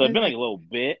 so it'd been Hmm. like a little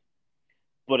bit,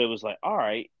 but it was like, all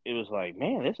right, it was like,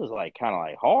 man, this is like kind of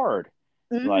like hard,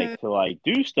 Hmm. like to like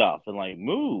do stuff and like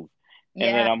move.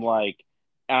 And then Yeah. I'm like,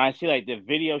 and I see like the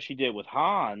video she did with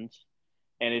Hans,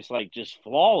 and it's like just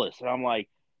flawless. And I'm like,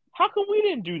 how come we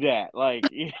didn't do that? Like,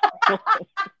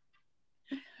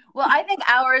 Well, I think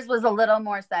ours was a little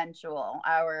more sensual.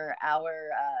 Our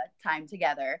time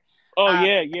together. oh Um,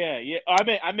 yeah, yeah, yeah.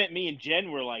 I meant me and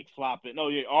Jen were like flopping. No,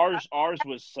 yeah, ours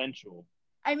was sensual.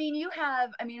 I mean, I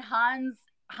mean,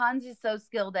 Hans is so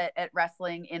skilled at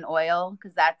wrestling in oil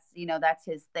because that's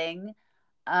his thing.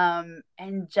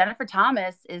 And Jennifer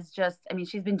Thomas is just, I mean,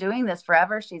 she's been doing this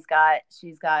forever. She's got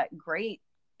great,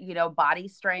 body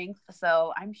strength.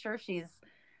 So I'm sure she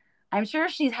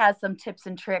has some tips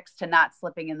and tricks to not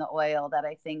slipping in the oil that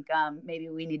I think maybe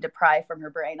we need to pry from her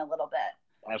brain a little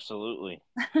Absolutely,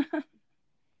 bit.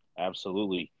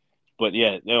 absolutely. But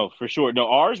yeah, no, for sure. No,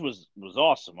 ours was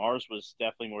awesome. Ours was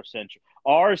definitely more sensual.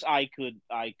 Ours, I can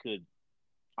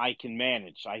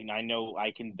manage. I know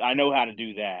how to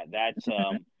do that.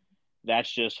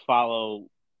 That's just follow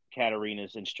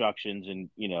Katarina's instructions and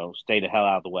stay the hell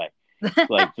out of the way.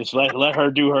 Like just let her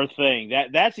do her thing.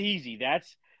 That's easy.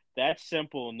 That's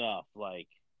simple enough. Like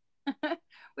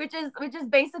which is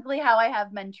basically how I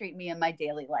have men treat me in my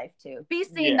daily life too. Be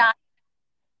seen, yeah, not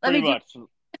let pretty me do. much.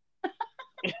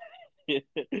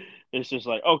 It's just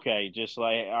like okay, just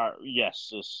like yes,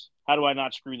 just how do I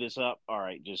not screw this up? All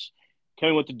right, just tell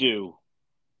me what to do.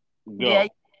 Yeah,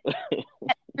 Go.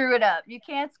 screw it up. You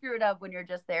can't screw it up when you're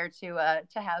just there to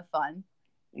have fun.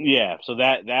 Yeah, so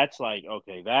that's like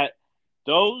okay, that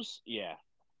those yeah,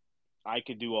 I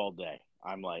could do all day.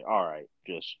 I'm like, all right,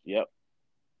 just yep,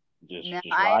 No, just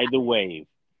I ride the wave.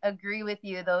 agree with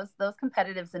you. Those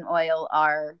competitives in oil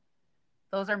are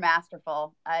those are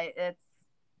masterful. I it's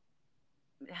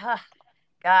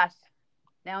gosh.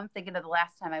 Now I'm thinking of the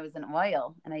last time I was in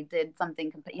oil and I did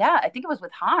something. Yeah, I think it was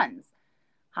with Hans.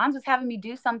 Hans was having me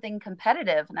do something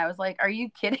competitive, and I was like, "Are you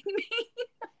kidding me?"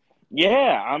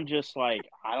 Yeah, I'm just like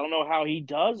I don't know how he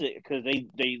does it because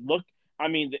they look. I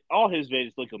mean, all his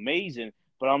videos look amazing,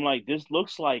 but I'm like, this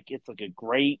looks like it's like a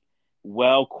great,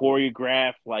 well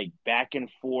choreographed, like back and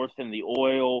forth in the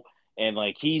oil, and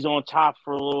like he's on top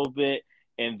for a little bit,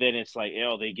 and then it's like,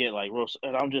 they get like real,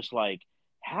 and I'm just like,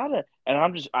 how to, and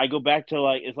I go back to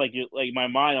like it's like like my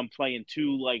mind, I'm playing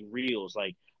two like reels,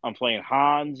 like I'm playing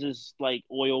Hans's like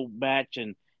oil match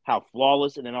and how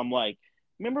flawless, and then I'm like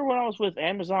remember when I was with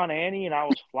Amazon Annie and I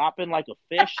was flopping like a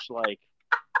fish? Like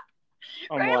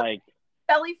I'm Right? Like like,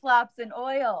 belly flops in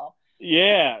oil.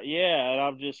 yeah, yeah. And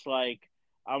I'm just like,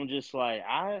 I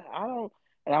don't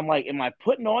and I'm like, am I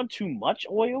putting on too much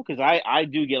oil? Because I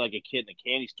do get like a kid in a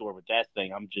candy store with that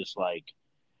thing.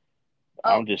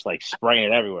 Oh, I'm just like spraying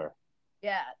it everywhere.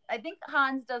 yeah. I think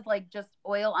Hans does like just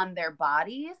oil on their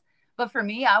bodies. But for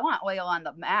me, I want oil on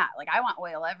the mat. Like I want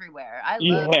oil everywhere. I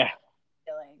love Yeah,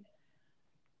 feeling.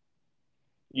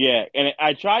 yeah. And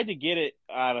I tried to get it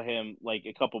out of him like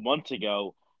a couple months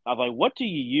ago. I was like, what do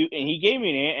you use? And he gave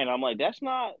me an and I'm like, that's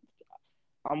not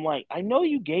I'm like, I know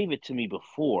you gave it to me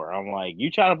before. I'm like, you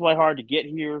trying to play hard to get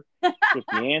here with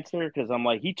the answer? Because I'm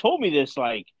like, he told me this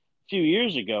like a few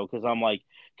years ago.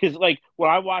 Because like when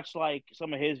I watch like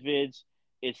some of his vids,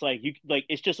 it's like you like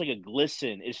it's just like a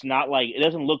glisten. It's not like it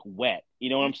doesn't look wet. You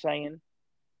know what I'm saying?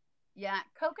 Yeah,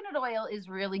 coconut oil is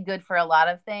really good for a lot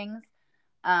of things.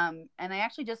 And I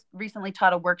actually just recently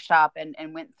taught a workshop and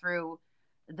went through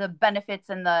the benefits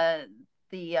and the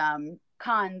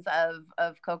cons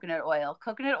of coconut oil.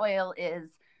 Coconut oil is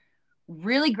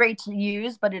really great to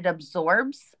use, but it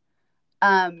absorbs.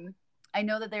 I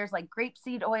know that there's like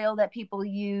grapeseed oil that people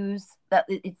use, that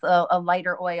it's a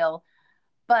lighter oil.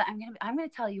 But I'm gonna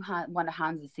tell you one of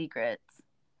Hans's secrets.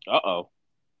 Uh-oh.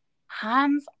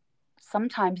 Hans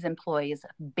sometimes employs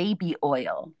baby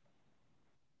oil.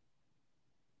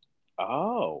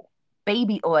 Oh.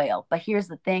 Baby oil. But here's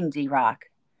the thing, D-Rock.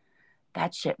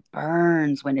 That shit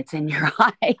burns when it's in your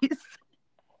eyes.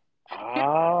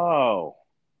 Oh.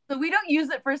 So we don't use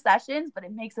it for sessions, but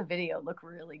it makes a video look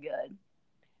really good.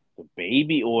 The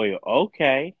baby oil.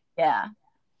 Okay. Yeah.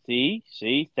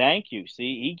 See, thank you.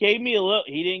 See, he gave me a little,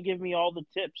 he didn't give me all the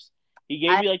tips. He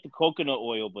gave me like the coconut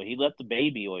oil, but he left the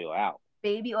baby oil out.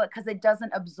 Baby oil, because it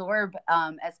doesn't absorb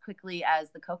as quickly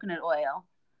as the coconut oil.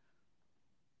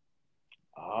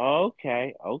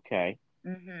 Okay.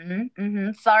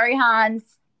 Sorry, Hans.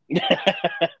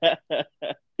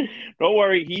 Don't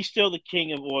worry, he's still the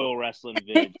king of oil wrestling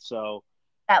vids. So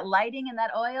that lighting and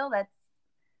that oil, that's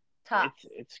tough.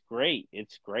 It's great.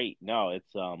 It's great. No, it's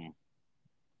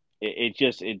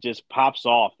it just pops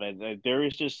off, and there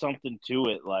is just something to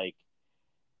it, like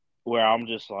where I'm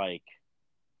just like,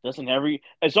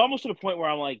 it's almost to the point where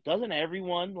I'm like, doesn't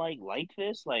everyone like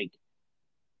this, like,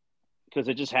 because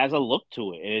it just has a look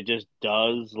to it, and it just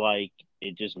does, like,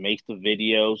 it just makes the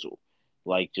videos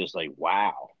like just like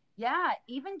wow. Yeah,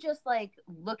 even just like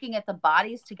looking at the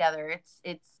bodies together,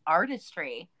 it's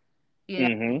artistry. You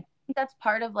know, I think that's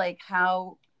part of like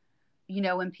how, you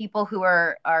know, when people who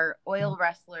are oil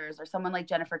wrestlers or someone like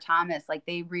Jennifer Thomas, like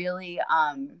they really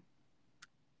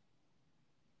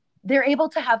they're able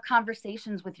to have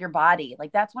conversations with your body.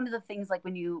 Like that's one of the things, like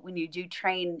when you do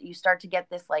train, you start to get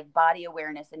this like body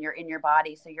awareness, and you're in your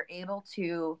body, so you're able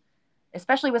to,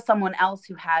 especially with someone else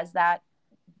who has that,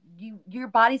 your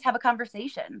bodies have a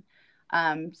conversation.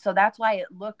 So that's why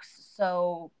it looks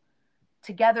so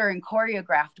together and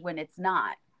choreographed when it's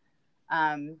not.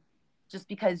 Just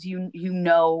because you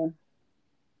know,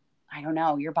 I don't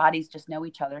know, your bodies just know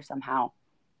each other somehow.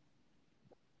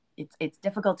 It's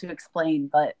difficult to explain,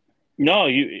 but no,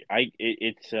 it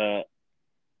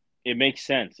makes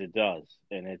sense. It does,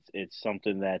 and it's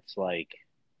something that's like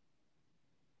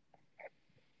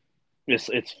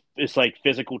it's like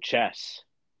physical chess.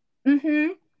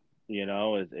 You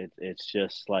know, it's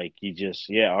just like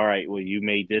all right, well, you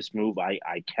made this move,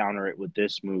 I counter it with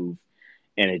this move,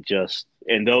 and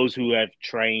those who have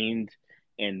trained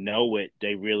and know it,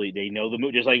 they know the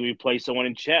move. Just like we play someone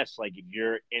in chess, like if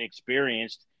you're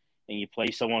inexperienced and you play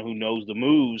someone who knows the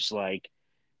moves, like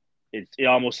it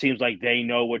almost seems like they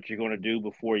know what you're going to do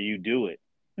before you do it.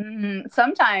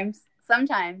 Sometimes,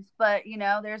 but you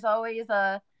know, there's always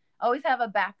have a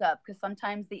backup, because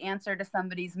sometimes the answer to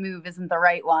somebody's move isn't the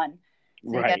right one.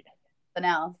 So right. You get something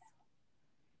else.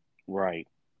 Right.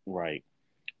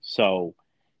 So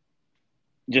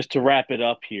just to wrap it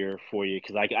up here for you,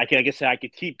 because I guess I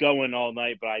could keep going all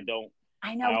night, but I don't.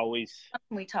 I know. I always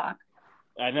we talk.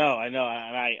 I know, and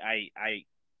I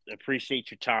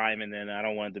appreciate your time, and then I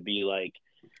don't want it to be like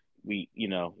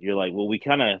you're like, well, we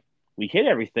hit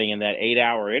everything in that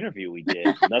 8-hour interview we did.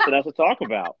 Nothing else to talk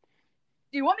about.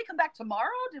 Do you want me to come back tomorrow?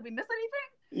 Did we miss anything?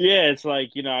 Yeah, it's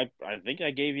like, I think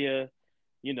I gave you,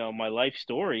 my life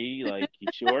story. Like, you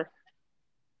sure?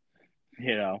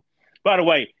 By the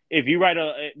way, if you write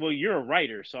you're a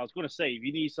writer, so I was going to say, if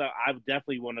you need some, I would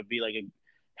definitely want to be like a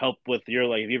help with your,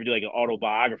 like, if you ever do like an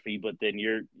autobiography, but then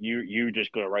you're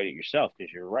just going to write it yourself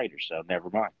because you're a writer, so never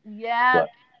mind. Yeah.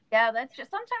 Yeah, that's just,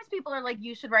 sometimes people are like,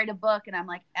 you should write a book, and I'm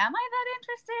like, am I that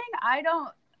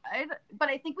interesting? But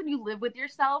I think when you live with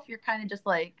yourself, you're kind of just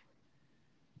like,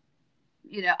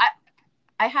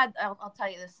 I'll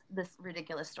tell you this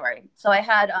ridiculous story. So I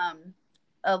had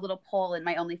a little poll in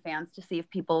my OnlyFans to see if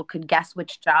people could guess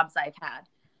which jobs I've had.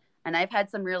 And I've had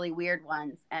some really weird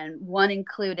ones. And one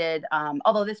included,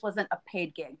 although this wasn't a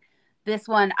paid gig, this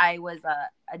one, I was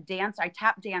a dancer. I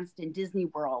tap danced in Disney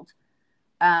World.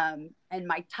 And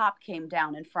my top came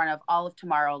down in front of all of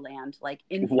Tomorrowland, like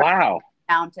in front of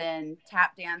the mountain,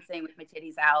 tap dancing with my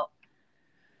titties out.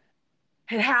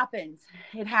 It happened.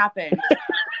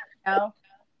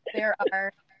 There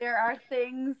are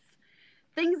things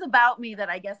about me that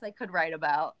I guess I could write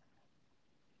about.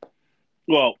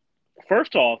 Well,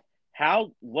 first off,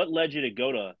 what led you to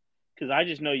go to, because I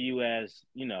just know you as,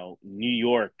 New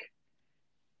York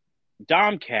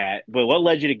Domcat, but what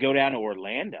led you to go down to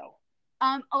Orlando?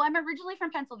 I'm originally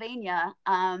from Pennsylvania,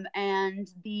 and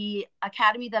the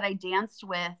academy that I danced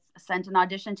with sent an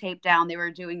audition tape down. They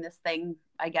were doing this thing,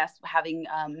 I guess, having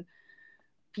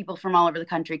people from all over the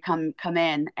country come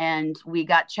in, and we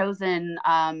got chosen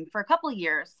for a couple of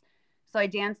years. So I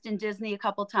danced in Disney a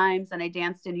couple times, and I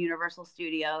danced in Universal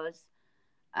Studios.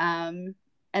 And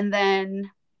then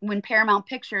when Paramount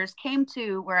Pictures came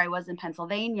to where I was in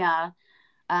Pennsylvania,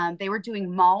 they were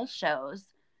doing mall shows.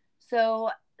 So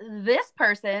this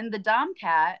person, the Dom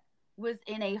Cat, was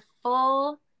in a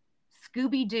full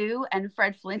Scooby-Doo and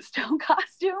Fred Flintstone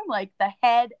costume, like the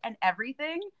head and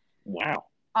everything. Wow.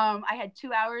 I had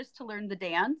 2 hours to learn the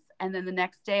dance, and then the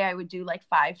next day I would do like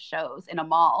 5 shows in a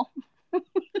mall.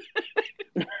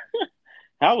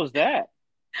 How was that?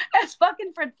 As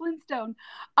fucking Fred Flintstone.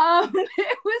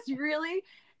 It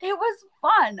was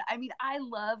fun. I mean, I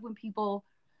love when people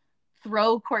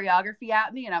throw choreography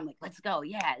at me and I'm like, let's go.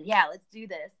 Yeah, let's do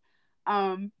this.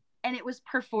 And it was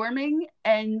performing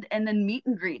and then meet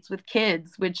and greets with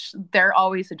kids, which they're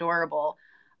always adorable.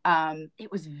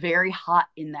 It was very hot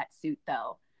in that suit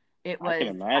though. I can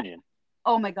imagine.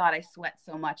 Oh my God, I sweat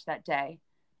so much that day.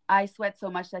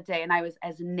 And I was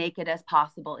as naked as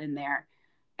possible in there.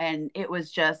 And it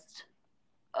was just,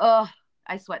 I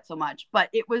sweat so much, but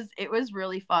it was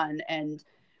really fun. And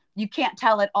you can't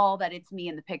tell at all that it's me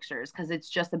in the pictures because it's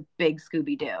just a big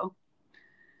Scooby-Doo.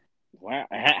 Wow.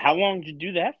 How long did you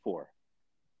do that for?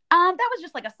 That was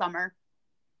just like a summer.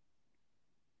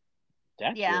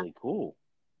 That's really cool.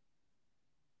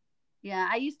 Yeah,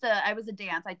 I was a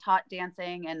dance. I taught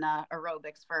dancing and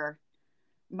aerobics for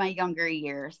my younger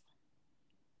years.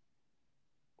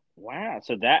 Wow.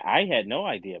 So that I had no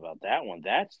idea about that one.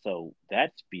 That's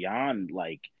beyond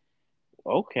like,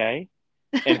 okay.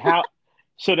 And how,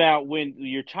 so now when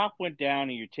your top went down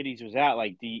and your titties was out,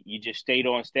 like you just stayed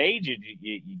on stage and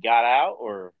you got out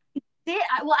or?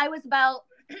 Well, I was about,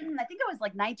 I think I was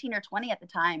like 19 or 20 at the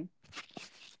time.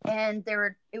 And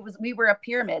we were a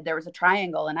pyramid. There was a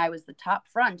triangle and I was the top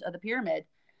front of the pyramid.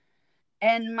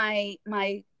 And my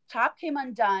top came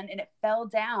undone and it fell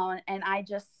down and I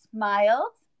just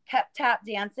smiled, kept tap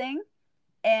dancing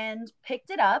and picked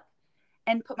it up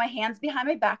and put my hands behind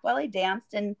my back while I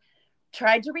danced and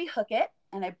tried to rehook it.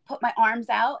 And I put my arms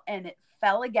out and it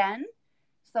fell again.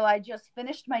 So I just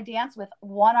finished my dance with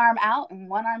one arm out and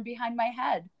one arm behind my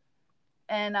head.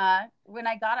 And when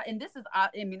I got, and this is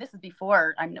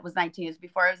before, it was 19, it was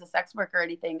before I was a sex worker or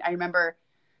anything. I remember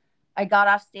I got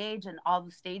off stage and all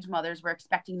the stage mothers were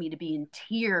expecting me to be in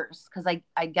tears because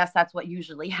I guess that's what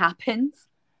usually happens.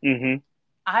 Mm-hmm.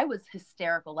 I was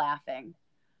hysterical laughing.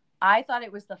 I thought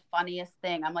it was the funniest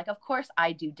thing. I'm like, of course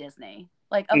I do Disney.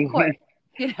 Like, of course,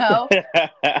 you know?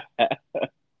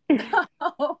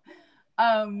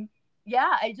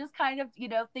 Yeah, I just kind of,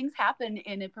 things happen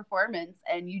in a performance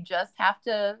and you just have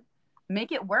to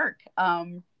make it work.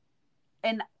 And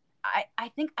I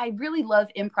think I really love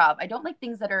improv. I don't like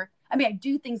things that are, I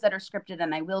do things that are scripted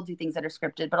and I will do things that are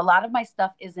scripted, but a lot of my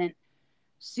stuff isn't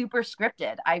super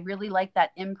scripted. I really like that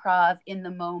improv in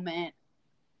the moment,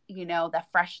 the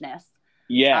freshness.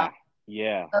 Yeah.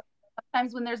 Yeah.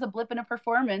 Sometimes when there's a blip in a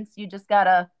performance, you just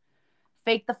gotta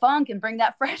fake the funk and bring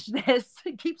that freshness.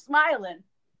 Keep smiling.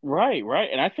 Right.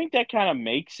 And I think that kind of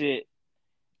makes it,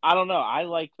 I don't know. I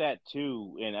like that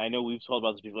too. And I know we've talked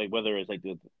about this before, like whether it's like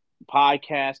the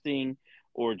podcasting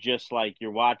or just like you're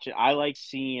watching, I like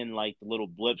seeing like the little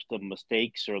blips, the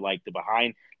mistakes or like the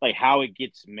behind, like how it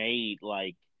gets made.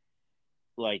 Like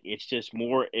it's just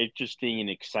more interesting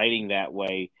and exciting that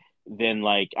way than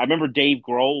like, I remember Dave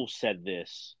Grohl said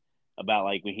this about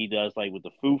like when he does like with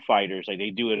the Foo Fighters, like they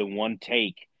do it in one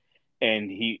take.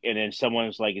 And then someone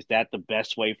was like, is that the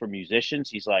best way for musicians?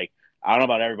 He's like, I don't know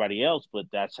about everybody else, but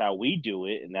that's how we do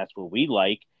it. And that's what we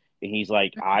like. And he's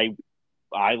like, I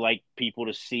like people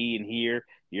to see and hear,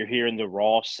 you're hearing the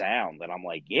raw sound. And I'm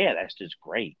like, yeah, that's just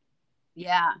great.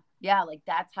 Yeah. Like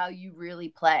that's how you really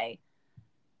play.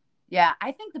 Yeah.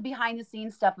 I think the behind the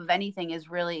scenes stuff of anything is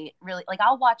really, really like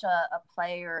I'll watch a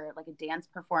play or like a dance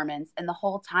performance. And the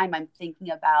whole time I'm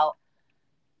thinking about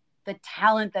the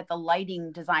talent that the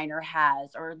lighting designer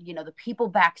has, or, the people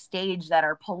backstage that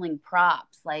are pulling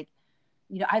props. Like,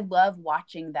 I love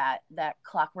watching that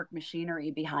clockwork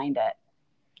machinery behind it.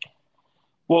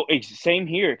 Well, it's the same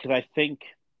here. Cause I think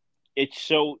it's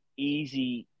so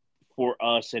easy for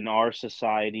us in our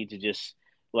society to just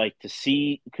like to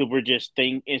see, cause we're just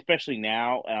especially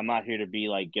now. And I'm not here to be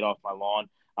like, get off my lawn.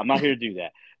 I'm not here to do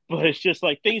that, but it's just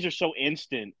like, things are so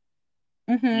instant.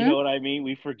 Mm-hmm. You know what I mean?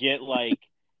 We forget like,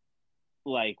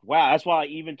 wow, that's why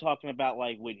even talking about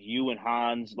like what you and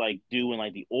Hans like doing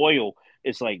like the oil,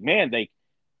 it's like, man,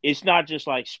 it's not just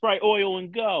like spray oil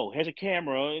and go. Here's a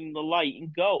camera and the light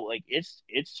and go. Like it's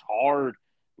hard.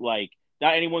 Like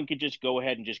not anyone could just go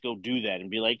ahead and just go do that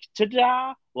and be like,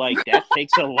 ta-da! Like that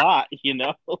takes a lot,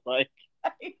 Like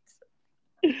right.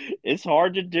 It's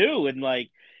hard to do, and like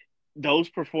those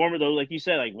performers, though, like you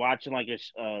said, like watching like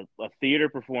a theater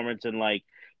performance, and like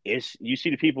it's you see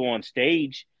the people on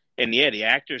stage, and yeah, the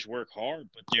actors work hard,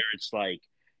 but there it's like,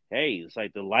 hey, it's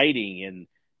like the lighting and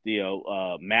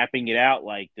the mapping it out,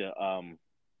 like the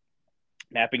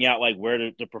mapping out like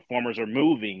where the performers are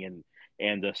moving,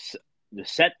 and the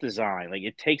set design. Like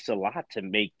it takes a lot to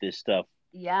make this stuff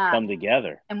Yeah. come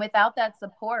together. And without that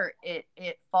support, it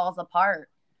falls apart.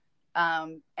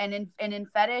 And in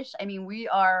fetish, I mean, we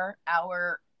are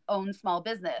our own small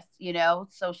business, you know,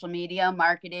 social media,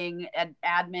 marketing,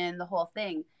 admin, the whole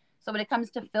thing. So when it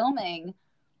comes to filming,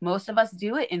 most of us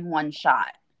do it in one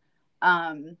shot.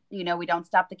 You know, we don't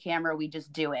stop the camera, we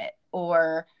just do it.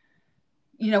 Or,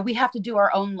 you know, we have to do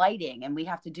our own lighting and we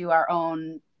have to do our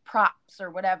own props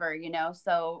or whatever, you know.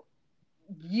 So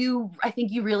I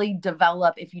think you really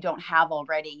develop, if you don't have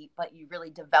already, but you really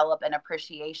develop an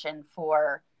appreciation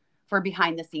for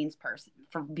behind the scenes person,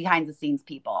 for behind the scenes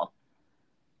people.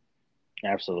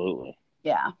 Absolutely.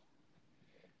 Yeah.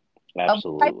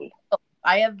 Absolutely.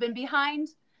 I have been behind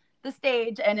the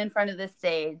stage and in front of the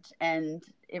stage, and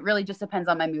it really just depends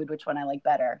on my mood which one I like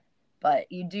better.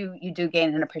 But you do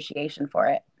gain an appreciation for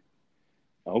it.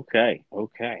 Okay.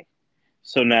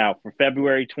 So now for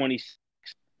February 26th,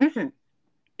 Mm-hmm.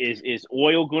 is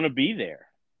Oil going to be there?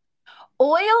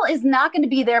 Oil is not going to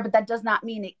be there, but that does not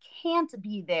mean it can't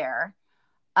be there.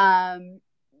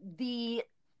 The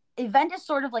event is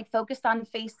sort of like focused on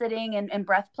face sitting and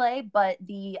breath play, but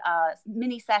the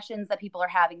mini sessions that people are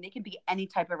having, they can be any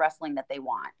type of wrestling that they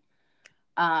want.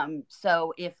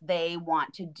 So if they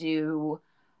want to do,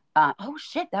 oh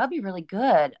shit, that would be really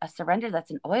good. A surrender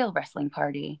that's an oil wrestling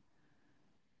party.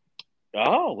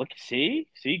 Oh, look, see,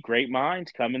 great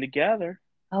minds coming together.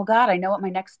 Oh God, I know what my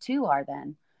next two are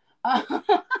then. And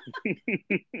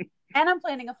I'm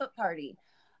planning a foot party.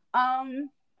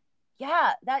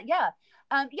 Yeah, yeah.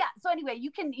 So anyway,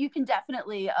 you can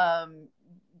definitely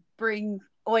bring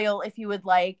oil if you would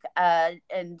like,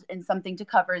 and something to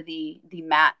cover the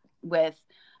mat with,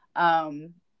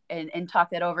 and talk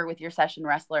that over with your session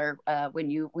wrestler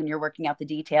when you're working out the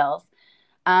details.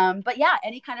 But yeah,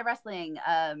 any kind of wrestling,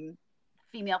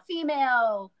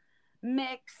 female,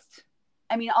 mixed.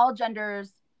 I mean, all genders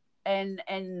and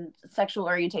sexual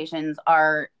orientations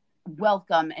are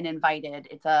welcome and invited.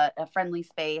 It's a friendly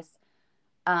space.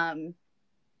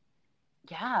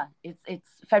 Yeah, it's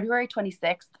February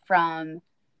 26th from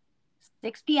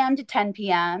 6 p.m. to 10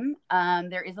 p.m.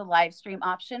 There is a live stream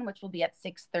option, which will be at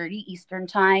 6:30 Eastern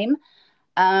time.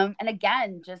 And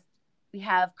again, just we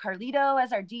have Carlito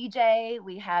as our DJ.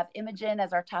 We have Imogen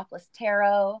as our topless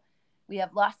tarot. We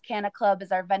have Lost Canna Club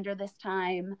as our vendor this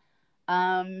time.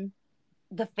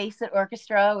 The Face It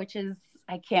Orchestra, which is,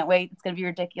 I can't wait. It's going to be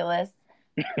ridiculous.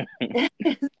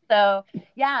 So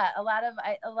yeah, a lot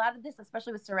of this,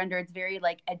 especially with Surrender, it's very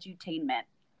like edutainment.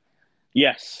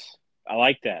 Yes, I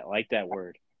like that. I like that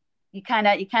word. You kind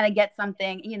of get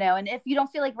something, you know, and if you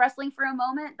don't feel like wrestling for a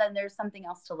moment, then there's something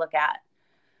else to look at.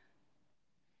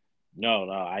 No,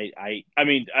 I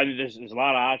mean, there's a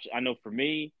lot of options. I know for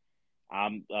me,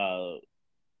 I'm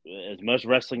as much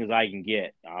wrestling as I can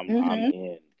get. I'm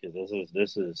in, because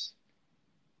this is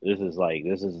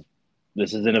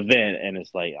an event, and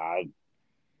it's like I'm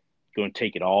going to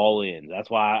take it all in. That's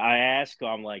why I ask.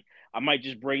 I'm like, I might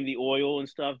just bring the oil and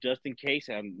stuff just in case.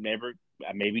 I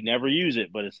maybe never use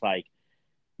it, but it's like,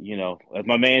 you know, as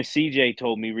my man CJ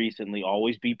told me recently,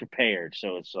 always be prepared.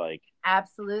 So it's like,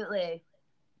 absolutely,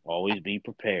 always be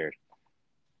prepared.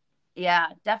 Yeah,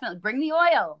 definitely bring the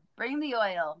oil. Bring the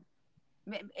oil.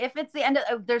 If it's the end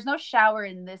of, there's no shower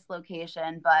in this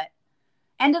location, but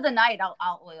end of the night,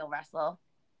 I'll oil wrestle.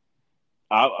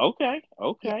 Okay.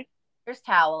 Yeah, there's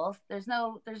towels. There's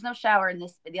no shower in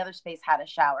this. The other space had a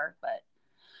shower, but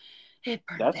it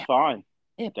burned down. That's fine.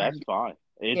 That's fine.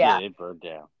 It burned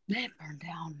down. It burned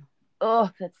down.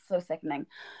 Oh, that's so sickening.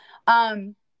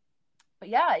 But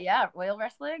yeah, oil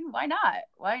wrestling. Why not?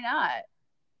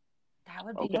 That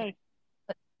would be okay.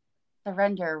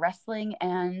 Surrender wrestling,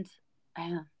 and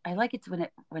I like it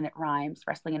when it rhymes.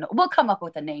 Wrestling, and we'll come up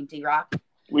with a name, D-Rock.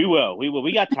 We will.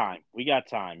 We got time.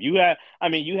 You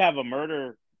have a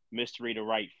murder mystery to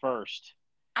write first.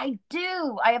 I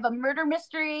do. I have a murder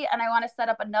mystery, and I want to set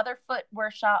up another foot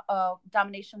workshop,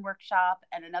 domination workshop,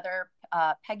 and another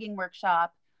pegging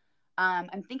workshop.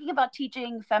 I'm thinking about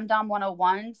teaching Femdom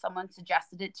 101. Someone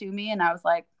suggested it to me, and I was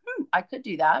like, I could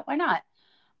do that. Why not?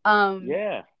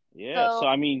 Yeah. So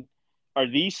I mean, are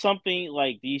these something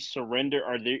like these surrender?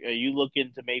 Are you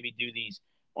looking to maybe do these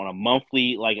on a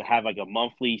monthly, like have like a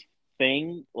monthly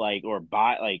thing, like, or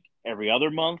buy like every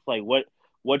other month? Like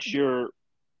what's your?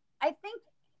 I think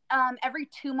every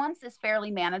 2 months is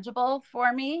fairly manageable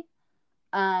for me,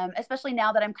 especially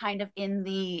now that I'm kind of in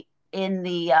the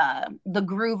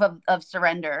groove of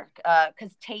Surrender,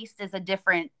 because Taste is a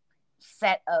different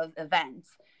set of events.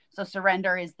 So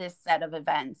Surrender is this set of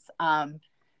events.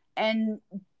 And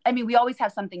I mean, we always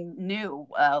have something new.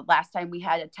 Last time we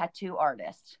had a tattoo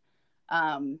artist,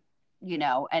 and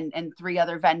 3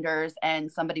 other vendors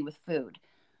and somebody with food.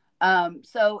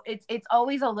 So it's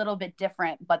always a little bit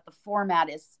different, but the format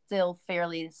is still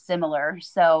fairly similar.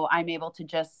 So I'm able to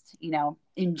just,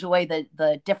 enjoy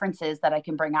the differences that I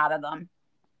can bring out of them.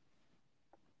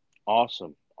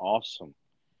 Awesome.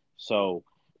 So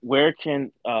where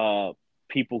can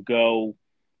people go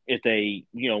if they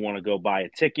want to go buy a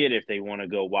ticket, if they want to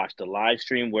go watch the live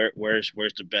stream? Where's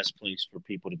the best place for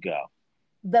people to go?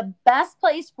 The best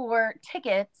place for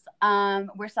tickets,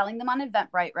 we're selling them on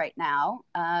Eventbrite right now.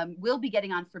 We'll be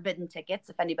getting on Forbidden Tickets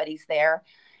if anybody's there.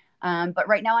 But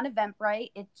right now on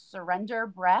Eventbrite, it's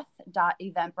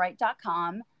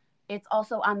surrenderbreath.eventbrite.com. It's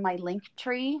also on my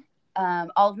Linktree.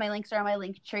 All of my links are on my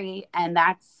Linktree, and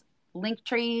that's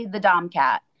Linktree the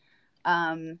Domcat.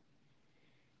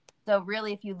 So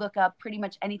really, if you look up pretty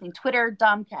much anything, Twitter,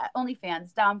 Domcat,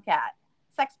 OnlyFans, Domcat,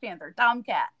 Sex Panther,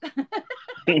 Domcat.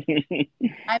 I'm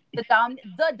the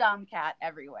Domcat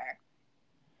everywhere.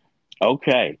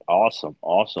 Okay, awesome.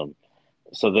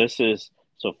 So this is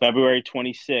February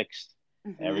 26th,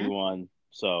 everyone.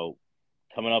 So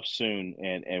coming up soon,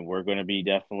 and we're going to be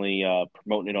definitely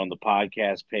promoting it on the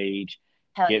podcast page.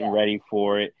 Getting ready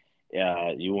for it.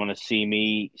 You want to see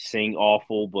me sing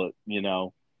awful, but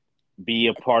be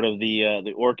a part of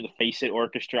the Face It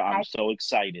Orchestra. I'm so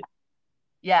excited.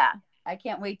 Yeah, I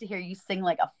can't wait to hear you sing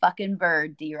like a fucking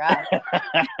bird, D-Rock.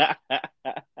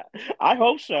 I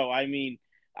hope so. I mean,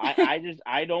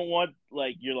 I don't want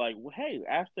you're like, well, hey,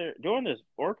 during this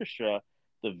orchestra,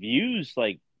 the views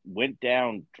went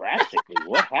down drastically.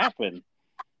 What happened?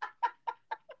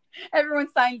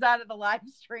 Everyone signs out of the live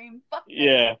stream. Fuck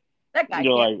yeah, that guy.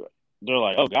 They're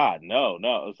like, oh God, no.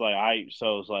 It's like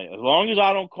as long as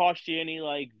I don't cost you any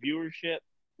viewership,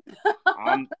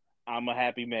 I'm a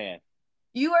happy man.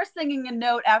 You are singing a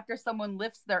note after someone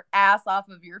lifts their ass off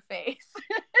of your face.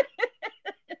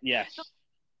 Yes.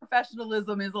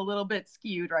 Professionalism is a little bit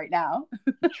skewed right now.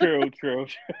 True.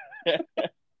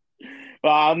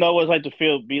 Well, I'll know what it's like to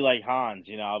be like Hans.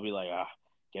 I'll be like,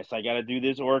 guess I got to do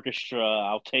this orchestra.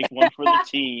 I'll take one for the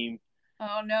team.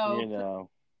 Oh no!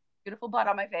 Beautiful butt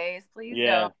on my face, please.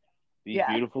 Yeah, don't. These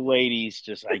beautiful ladies.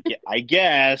 Just I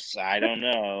guess I don't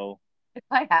know. If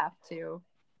I have to.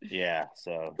 Yeah.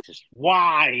 So just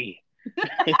why?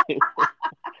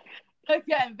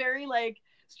 Again, very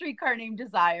Streetcar Named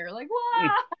Desire. Why?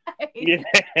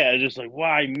 Yeah, just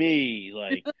why me?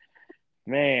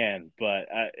 Man, but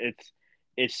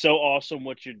it's so awesome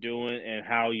what you're doing and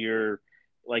how you're,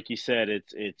 like you said,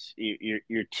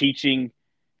 you're teaching,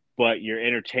 but you're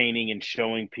entertaining and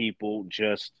showing people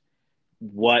just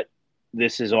what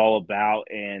this is all about,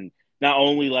 and not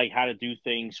only how to do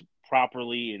things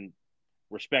properly and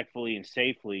respectfully and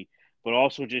safely, but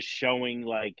also just showing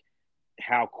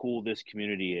how cool this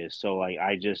community is. So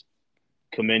I just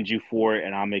commend you for it,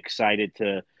 and I'm excited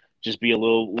to just be a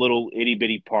little itty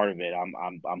bitty part of it.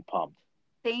 I'm pumped.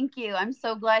 Thank you. I'm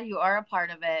so glad you are a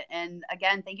part of it. And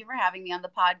again, thank you for having me on the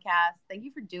podcast. Thank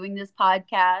you for doing this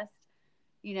podcast.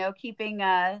 Keeping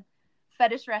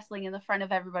fetish wrestling in the front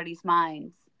of everybody's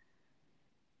minds.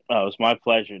 Oh, it's my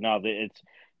pleasure. No,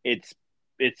 it's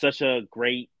such a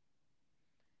great.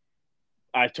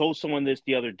 I told someone this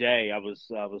the other day. I was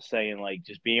saying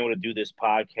just being able to do this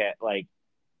podcast,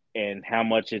 and how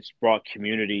much it's brought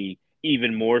community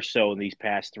even more so in these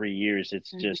past 3 years.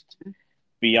 It's just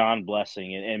beyond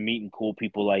blessing, and meeting cool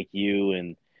people like you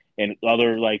and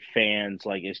other fans.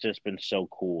 It's just been so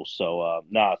cool. So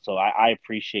so I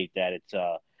appreciate that. It's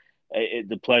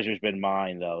the pleasure's been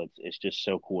mine though. It's just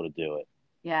so cool to do it.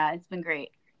 Yeah, it's been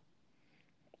great.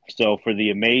 So for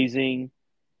the amazing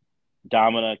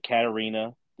Domina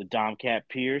Katerina, the Domcat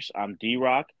Pierce, I'm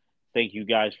D-Rock. Thank you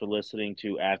guys for listening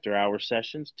to After Hours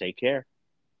Sessions. Take care.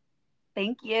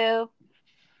 Thank you.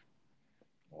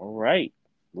 All right.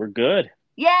 We're good.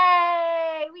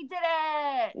 Yay! We did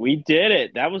it! We did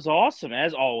it. That was awesome,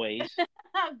 as always.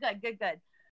 Good.